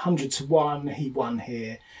 100 to 1, he won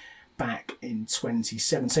here back in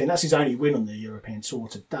 2017. That's his only win on the European Tour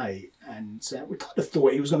to date. And we kind of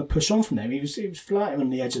thought he was going to push on from there. He was flirting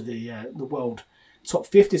on the edge of the world top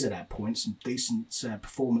 50s at that point. Some decent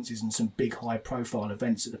performances and some big high-profile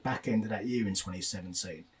events at the back end of that year in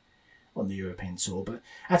 2017. On the European Tour, but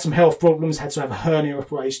had some health problems, had to have a hernia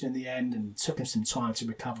operation in the end, and it took him some time to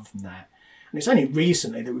recover from that. And it's only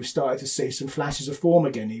recently that we've started to see some flashes of form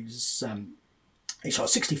again. He shot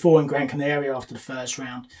 64 in Gran Canaria after the first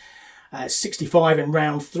round, 65 in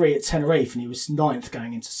round 3 at Tenerife, and he was 9th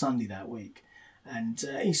going into Sunday that week. And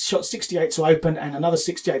he shot 68 to open and another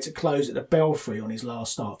 68 to close at the Belfry on his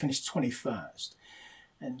last start, finished 21st.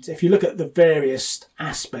 And if you look at the various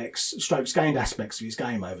strokes gained aspects of his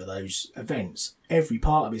game over those events, every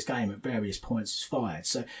part of his game at various points is fired.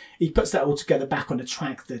 So he puts that all together back on the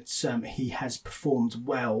track that he has performed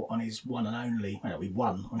well on his one and only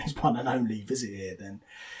visit here.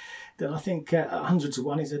 Then I think 100 to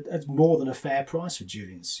 1 is more than a fair price for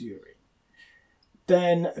Julian Suri.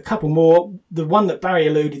 Then a couple more. The one that Barry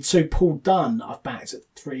alluded to, Paul Dunn, I've backed at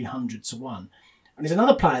 300 to 1. And there's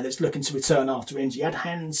another player that's looking to return after injury. He had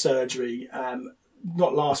hand surgery,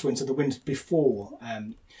 not last winter, the winter before,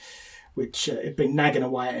 which had been nagging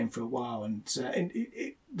away at him for a while. And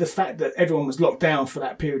the fact that everyone was locked down for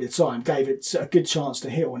that period of time gave it a good chance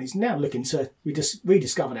to heal. And he's now looking to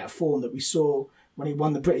rediscover that form that we saw when he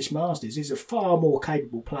won the British Masters. He's a far more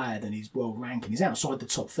capable player than his world ranking. He's outside the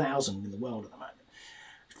top 1,000 in the world at the moment.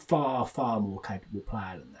 Far, far more capable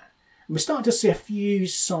player than that. We're starting to see a few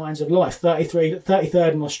signs of life.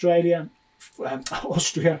 33rd in Austria,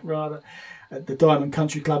 at the Diamond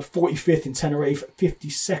Country Club, 45th in Tenerife,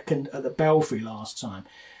 52nd at the Belfry last time.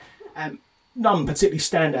 None particularly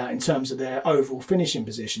stand out in terms of their overall finishing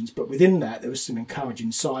positions, but within that there was some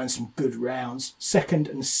encouraging signs, some good rounds. 2nd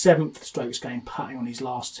and 7th strokes gained putting on his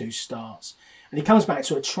last 2 starts. And he comes back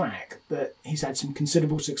to a track that he's had some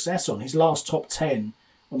considerable success on. His last top 10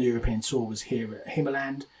 on the European Tour was here at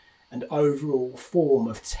Himmerland. And overall form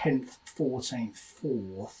of 10th, 14th,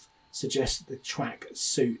 4th suggests that the track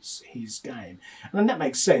suits his game. And then that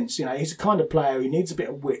makes sense. He's the kind of player who needs a bit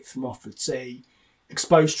of width from off the tee.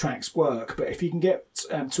 Exposed tracks work, but if he can get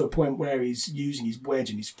to a point where he's using his wedge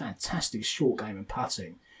and his fantastic short game and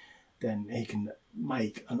putting, then he can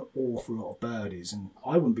make an awful lot of birdies. And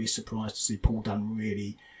I wouldn't be surprised to see Paul Dunn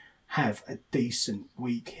really have a decent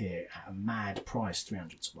week here at a mad price,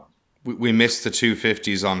 300 to 1. We missed the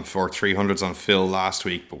 250s on for 300s on Phil last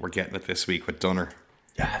week, but we're getting it this week with Dunner.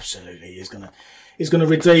 Yeah, absolutely, he's gonna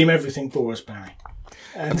redeem everything for us, Barry.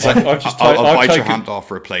 And I'll bite your hand off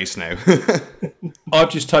for a place now. I've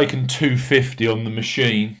just taken 250 on the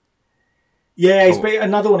machine. Yeah,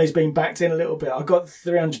 another one who's been backed in a little bit. I got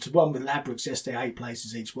 300 to 1 with Ladbrokes yesterday, 8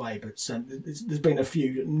 places each way, but there's been a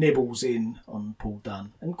few nibbles in on Paul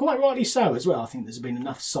Dunne, and quite rightly so as well. I think there's been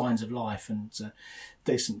enough signs of life and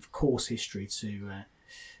decent course history to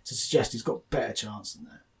suggest he's got better chance than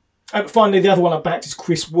that. Finally, the other one I backed is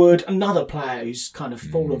Chris Wood, another player who's kind of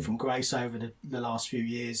fallen from grace over the last few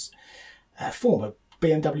years. Former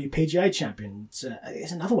BMW PGA champion.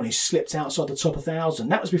 It's another one who slipped outside the top 1,000.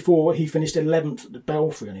 That was before he finished 11th at the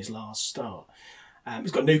Belfry on his last start. He's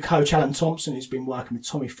got a new coach, Alan Thompson, who's been working with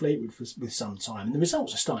Tommy Fleetwood with some time, and the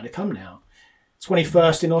results are starting to come now.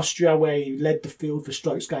 21st in Austria, where he led the field for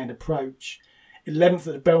strokes gained approach. 11th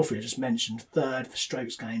at the Belfry, I just mentioned. 3rd for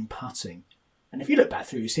strokes gained putting. And if you look back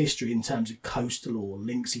through his history in terms of coastal or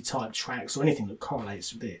linksy type tracks or anything that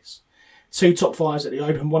correlates with this, 2 top 5s at the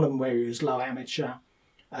Open, one of them where he was low amateur.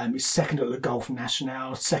 He's 2nd at the Golf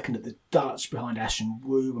National, 2nd at the Dutch behind Ashen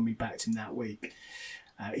Wu when we backed him that week.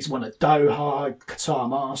 He's won at Doha, Qatar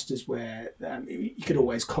Masters, where you could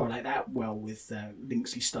always correlate that well with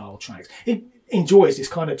linksy style tracks. He enjoys this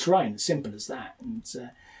kind of terrain, as simple as that. And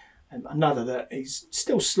another that he's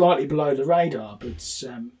still slightly below the radar, but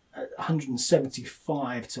at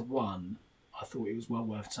 175 to 1, I thought it was well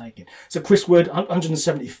worth taking. So Chris Wood,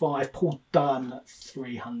 175, Paul Dunne,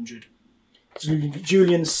 300.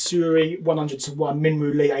 Julian Suri, 100 to 1.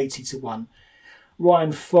 Minwoo Lee, 80 to 1.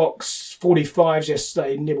 Ryan Fox, 45s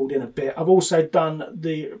yesterday, nibbled in a bit. I've also done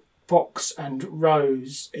the Fox and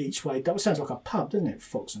Rose each way. That sounds like a pub, doesn't it?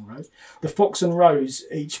 Fox and Rose. The Fox and Rose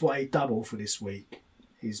each way double for this week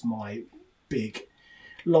is my big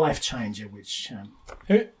life changer, which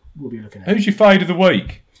we'll be looking at. Who's your fade of the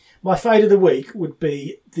week? My fade of the week would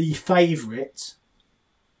be the favourite.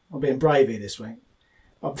 I'm being brave here this week.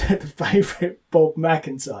 I'm the favourite, Bob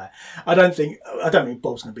McIntyre. I don't think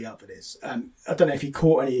Bob's going to be up for this. I don't know if he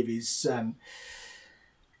caught any of his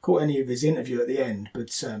interview at the end,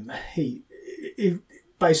 but he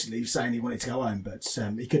basically was saying he wanted to go home, but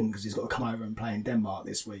he couldn't because he's got to come over and play in Denmark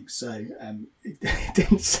this week. So he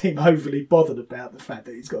didn't seem overly bothered about the fact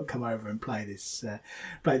that he's got to come over and play this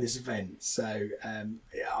event. So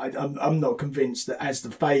I'm not convinced that as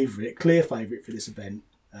the clear favourite for this event,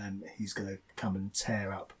 he's going to come and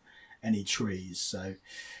tear up any trees. So,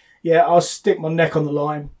 yeah, I'll stick my neck on the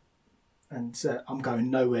line, and I'm going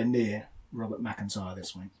nowhere near Robert McIntyre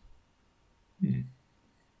this week.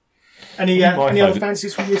 Any other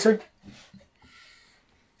fancies from you two?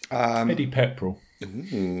 Eddie Pepperell.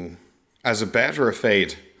 As a bet or a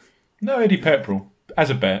fade? No, Eddie Pepperell. As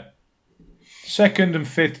a bet. 2nd and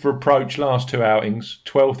 5th for approach last 2 outings.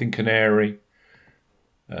 12th in Canary.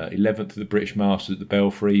 11th at the British Masters at the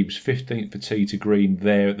Belfry. He was 15th for tee to green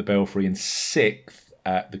there at the Belfry and 6th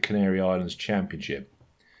at the Canary Islands Championship.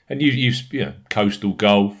 And you know, coastal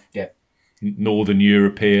golf, Northern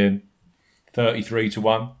European, 33 to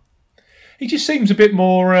 1. He just seems a bit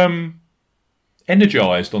more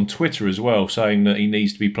energised on Twitter as well, saying that he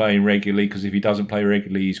needs to be playing regularly because if he doesn't play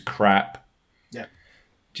regularly, he's crap. Yeah,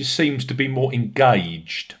 just seems to be more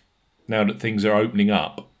engaged now that things are opening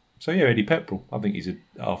up. So yeah, Eddie Pepperell. I think he's a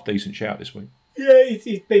half decent shout this week. Yeah,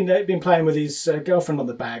 he's been playing with his girlfriend on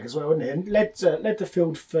the bag as well, hasn't he? And led the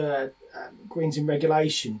field for greens in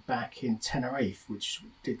regulation back in Tenerife, which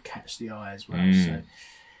did catch the eye as well. So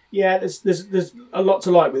yeah, there's a lot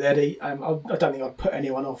to like with Eddie. I don't think I'd put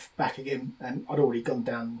anyone off backing him. I'd already gone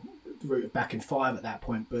down the route of backing 5 at that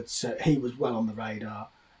point, but he was well on the radar.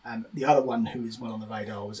 The other one who was well on the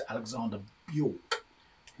radar was Alexander Bjork,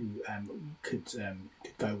 who could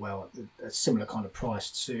go well at a similar kind of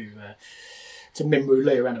price to Minwoo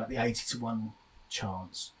Lee, around about the 80 to 1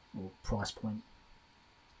 chance or price point.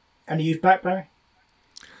 Any you've back, Barry?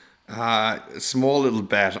 Small little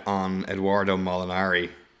bet on Eduardo Molinari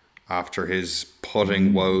after his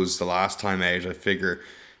putting woes the last time out. I figure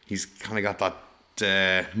he's kind of got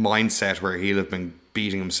that mindset where he'll have been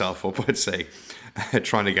beating himself up, I'd say,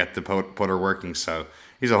 trying to get the putter working. So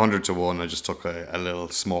he's 100 to 1. I just took a little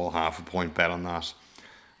small half a point bet on that.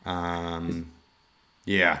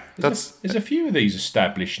 Yeah, there's a few of these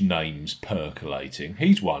established names percolating.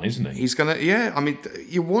 He's one, isn't he? He's gonna, yeah. I mean,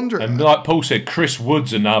 you wonder. And like Paul said, Chris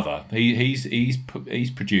Wood's another. He's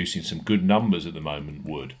producing some good numbers at the moment.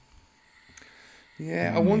 Wood.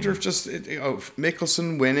 Yeah, I wonder if just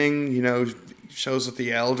Mickelson winning, shows that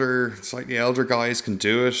the slightly elder guys can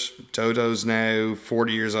do it. Dodo's now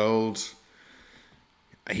 40 years old.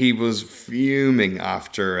 He was fuming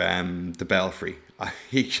after the Belfry.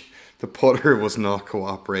 The putter was not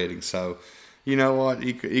cooperating, so you know what?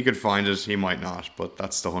 He could find it, he might not, but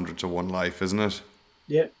that's the 100 to 1 life, isn't it?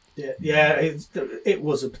 Yeah. It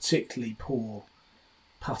was a particularly poor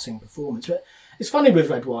putting performance. But it's funny with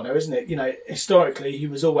Eduardo, isn't it? Historically, he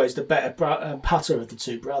was always the better putter of the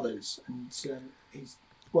two brothers, and he's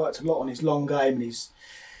worked a lot on his long game, and he's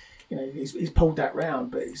pulled that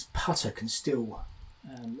round, but his putter can still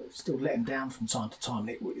let him down from time to time.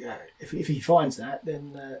 If he finds that,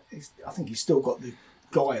 then I think he's still got the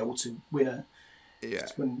guile to win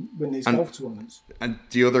win these golf tournaments. And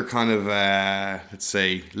the other kind of let's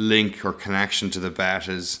say link or connection to the bet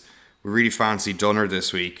is we really fancy Dunner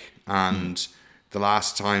this week, and the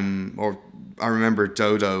last time, or I remember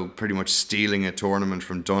Dodo pretty much stealing a tournament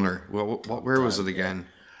from Dunner. Where was it again?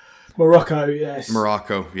 Morocco, yes.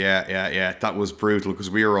 Morocco, yeah. That was brutal because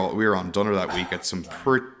we were on Dunner that week at some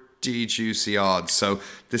pretty juicy odds. So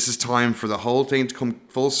this is time for the whole thing to come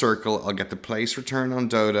full circle. I'll get the place return on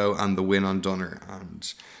Dodo and the win on Dunner,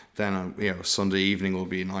 and then Sunday evening will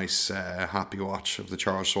be a nice happy watch of the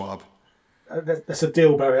Charles Schwab. That's a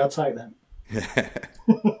deal, Barry. I'll take that.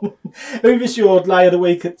 Who was your lay of the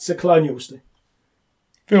week at Sir Colonial, Steve?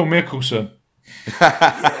 Phil Mickelson.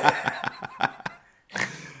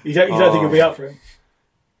 You don't think he'll be up for him?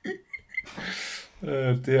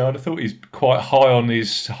 Dear, I thought he's quite high on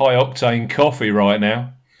his high octane coffee right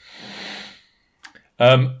now.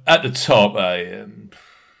 At the top,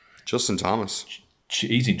 Justin Thomas.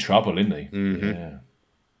 He's in trouble, isn't he? Mm-hmm. Yeah,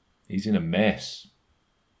 he's in a mess.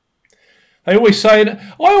 They always say,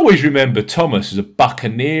 I always remember Thomas as a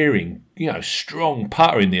buccaneering, strong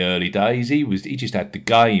putter in the early days. He just had the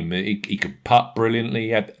game. He could putt brilliantly. He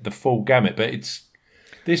had the full gamut. But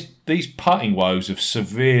these putting woes have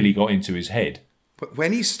severely got into his head. But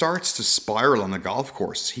when he starts to spiral on a golf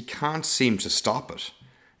course, he can't seem to stop it.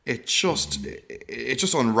 It just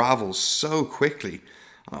unravels so quickly.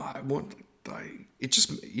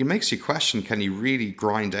 It makes you question: can he really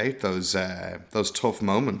grind out those tough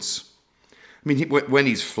moments? I mean, when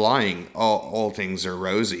he's flying, all things are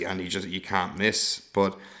rosy, and you can't miss.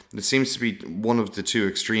 But it seems to be one of the two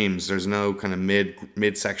extremes. There's no kind of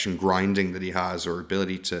mid-section grinding that he has, or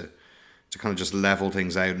ability to kind of just level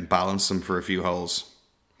things out and balance them for a few holes.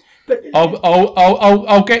 But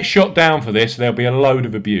I'll get shot down for this. There'll be a load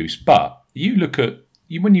of abuse. But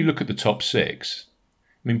when you look at the top six,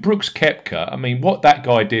 I mean, Brooks Koepka. I mean, what that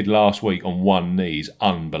guy did last week on one knee is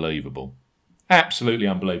unbelievable. Absolutely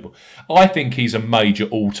unbelievable. I think he's a major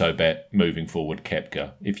auto bet moving forward,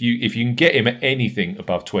 Koepka. If you can get him at anything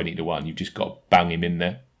above 20-1, you've just got to bang him in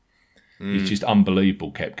there. He's just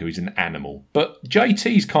unbelievable, Koepka. He's an animal. But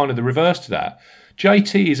JT's kind of the reverse to that.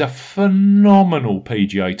 JT is a phenomenal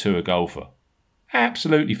PGA Tour golfer.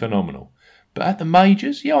 Absolutely phenomenal. But at the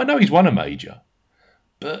majors, I know he's won a major.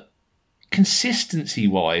 But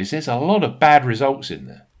consistency-wise, there's a lot of bad results in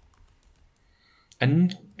there.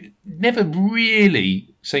 And never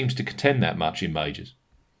really seems to contend that much in majors.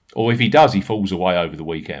 Or if he does, he falls away over the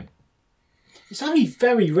weekend. It's only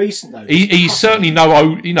very recent, though. He's certainly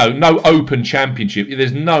no Open Championship.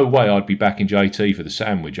 There's no way I'd be backing JT for the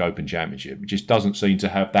Sandwich Open Championship. It just doesn't seem to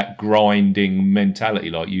have that grinding mentality,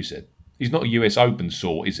 like you said. He's not a US Open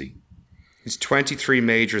sort, is he? He's 23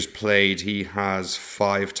 majors played. He has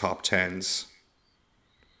 5 top 10s.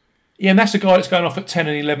 Yeah, and that's the guy that's going off at 10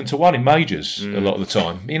 and 11-1 in majors a lot of the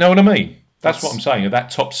time. You know what I mean? That's what I'm saying. Of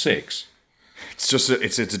that top 6, it's just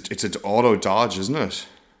it's an auto dodge, isn't it?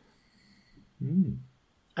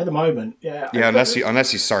 At the moment, yeah. Yeah, unless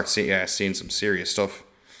you start seeing some serious stuff.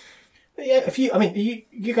 But yeah,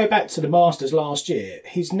 you go back to the Masters last year.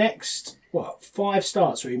 His next 5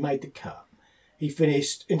 starts where he made the cut, he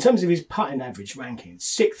finished in terms of his putting average ranking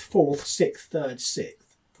 6th, 4th, 6th, 3rd, 6th.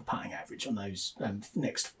 Putting average on those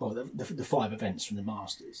the 5 events from the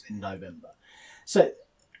Masters in November. So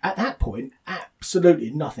at that point, absolutely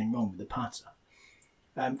nothing wrong with the putter.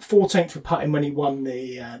 14th for putting when he won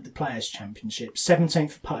the Players' Championship.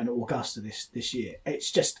 17th for putting at Augusta this year.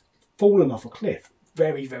 It's just fallen off a cliff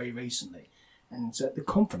very, very recently, and the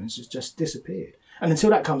confidence has just disappeared. And until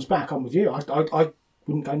that comes back, I'm with you. I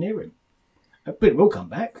wouldn't go near him. But it will come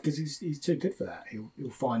back because he's too good for that. He'll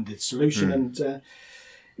find the solution and.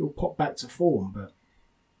 He'll pop back to form, but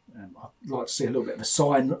I'd like to see a little bit of a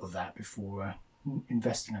sign of that before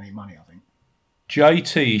investing any money, I think.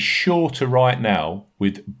 JT is shorter right now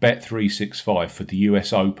with Bet365 for the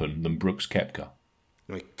US Open than Brooks Koepka.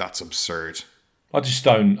 That's absurd. I just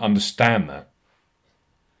don't understand that.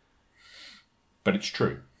 But it's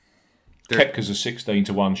true. Koepka's a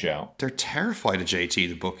 16-1 shout. They're terrified of JT,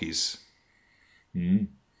 the bookies.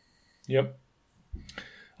 Yep.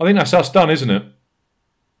 I think that's us done, isn't it?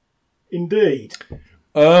 Indeed.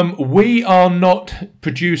 We are not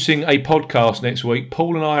producing a podcast next week.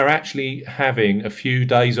 Paul and I are actually having a few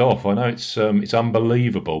days off. I know it's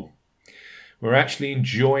unbelievable. we're actually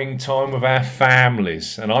enjoying time with our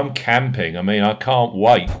families, and I'm camping. I mean, I can't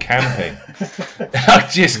wait. Camping. I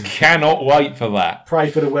just cannot wait for that. Pray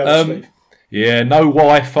for the weather, Steve. Yeah, no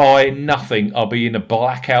Wi-Fi, nothing. I'll be in a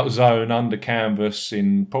blackout zone under canvas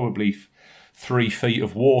in probably 3 feet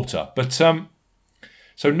of water. But so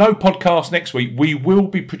no podcast next week. We will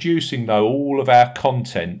be producing, though, all of our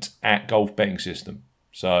content at Golf Betting System.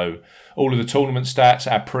 So all of the tournament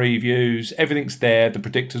stats, our previews, everything's there. The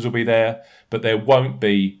predictors will be there, but there won't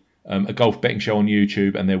be a golf betting show on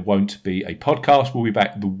YouTube, and there won't be a podcast. We'll be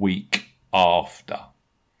back the week after.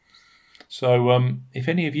 So if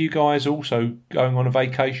any of you guys are also going on a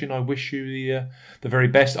vacation, I wish you the very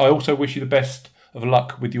best. I also wish you the best of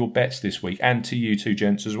luck with your bets this week, and to you two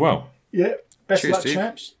gents as well. Yeah, best Cheers, luck, Steve.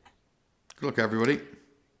 chaps. Good luck, everybody.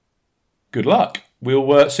 Good luck.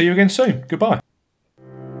 We'll see you again soon. Goodbye.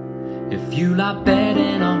 If you like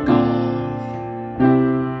betting on golf,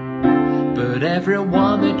 but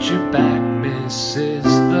everyone that you back misses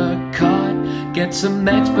the cut, get some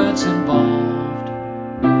experts involved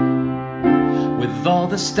with all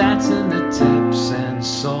the stats and the tips and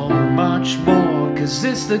so much more. 'Cause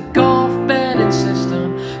it's the Golf Betting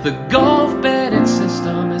System, the Golf Betting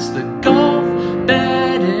System, it's the Golf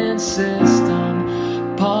Betting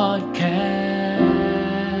System podcast.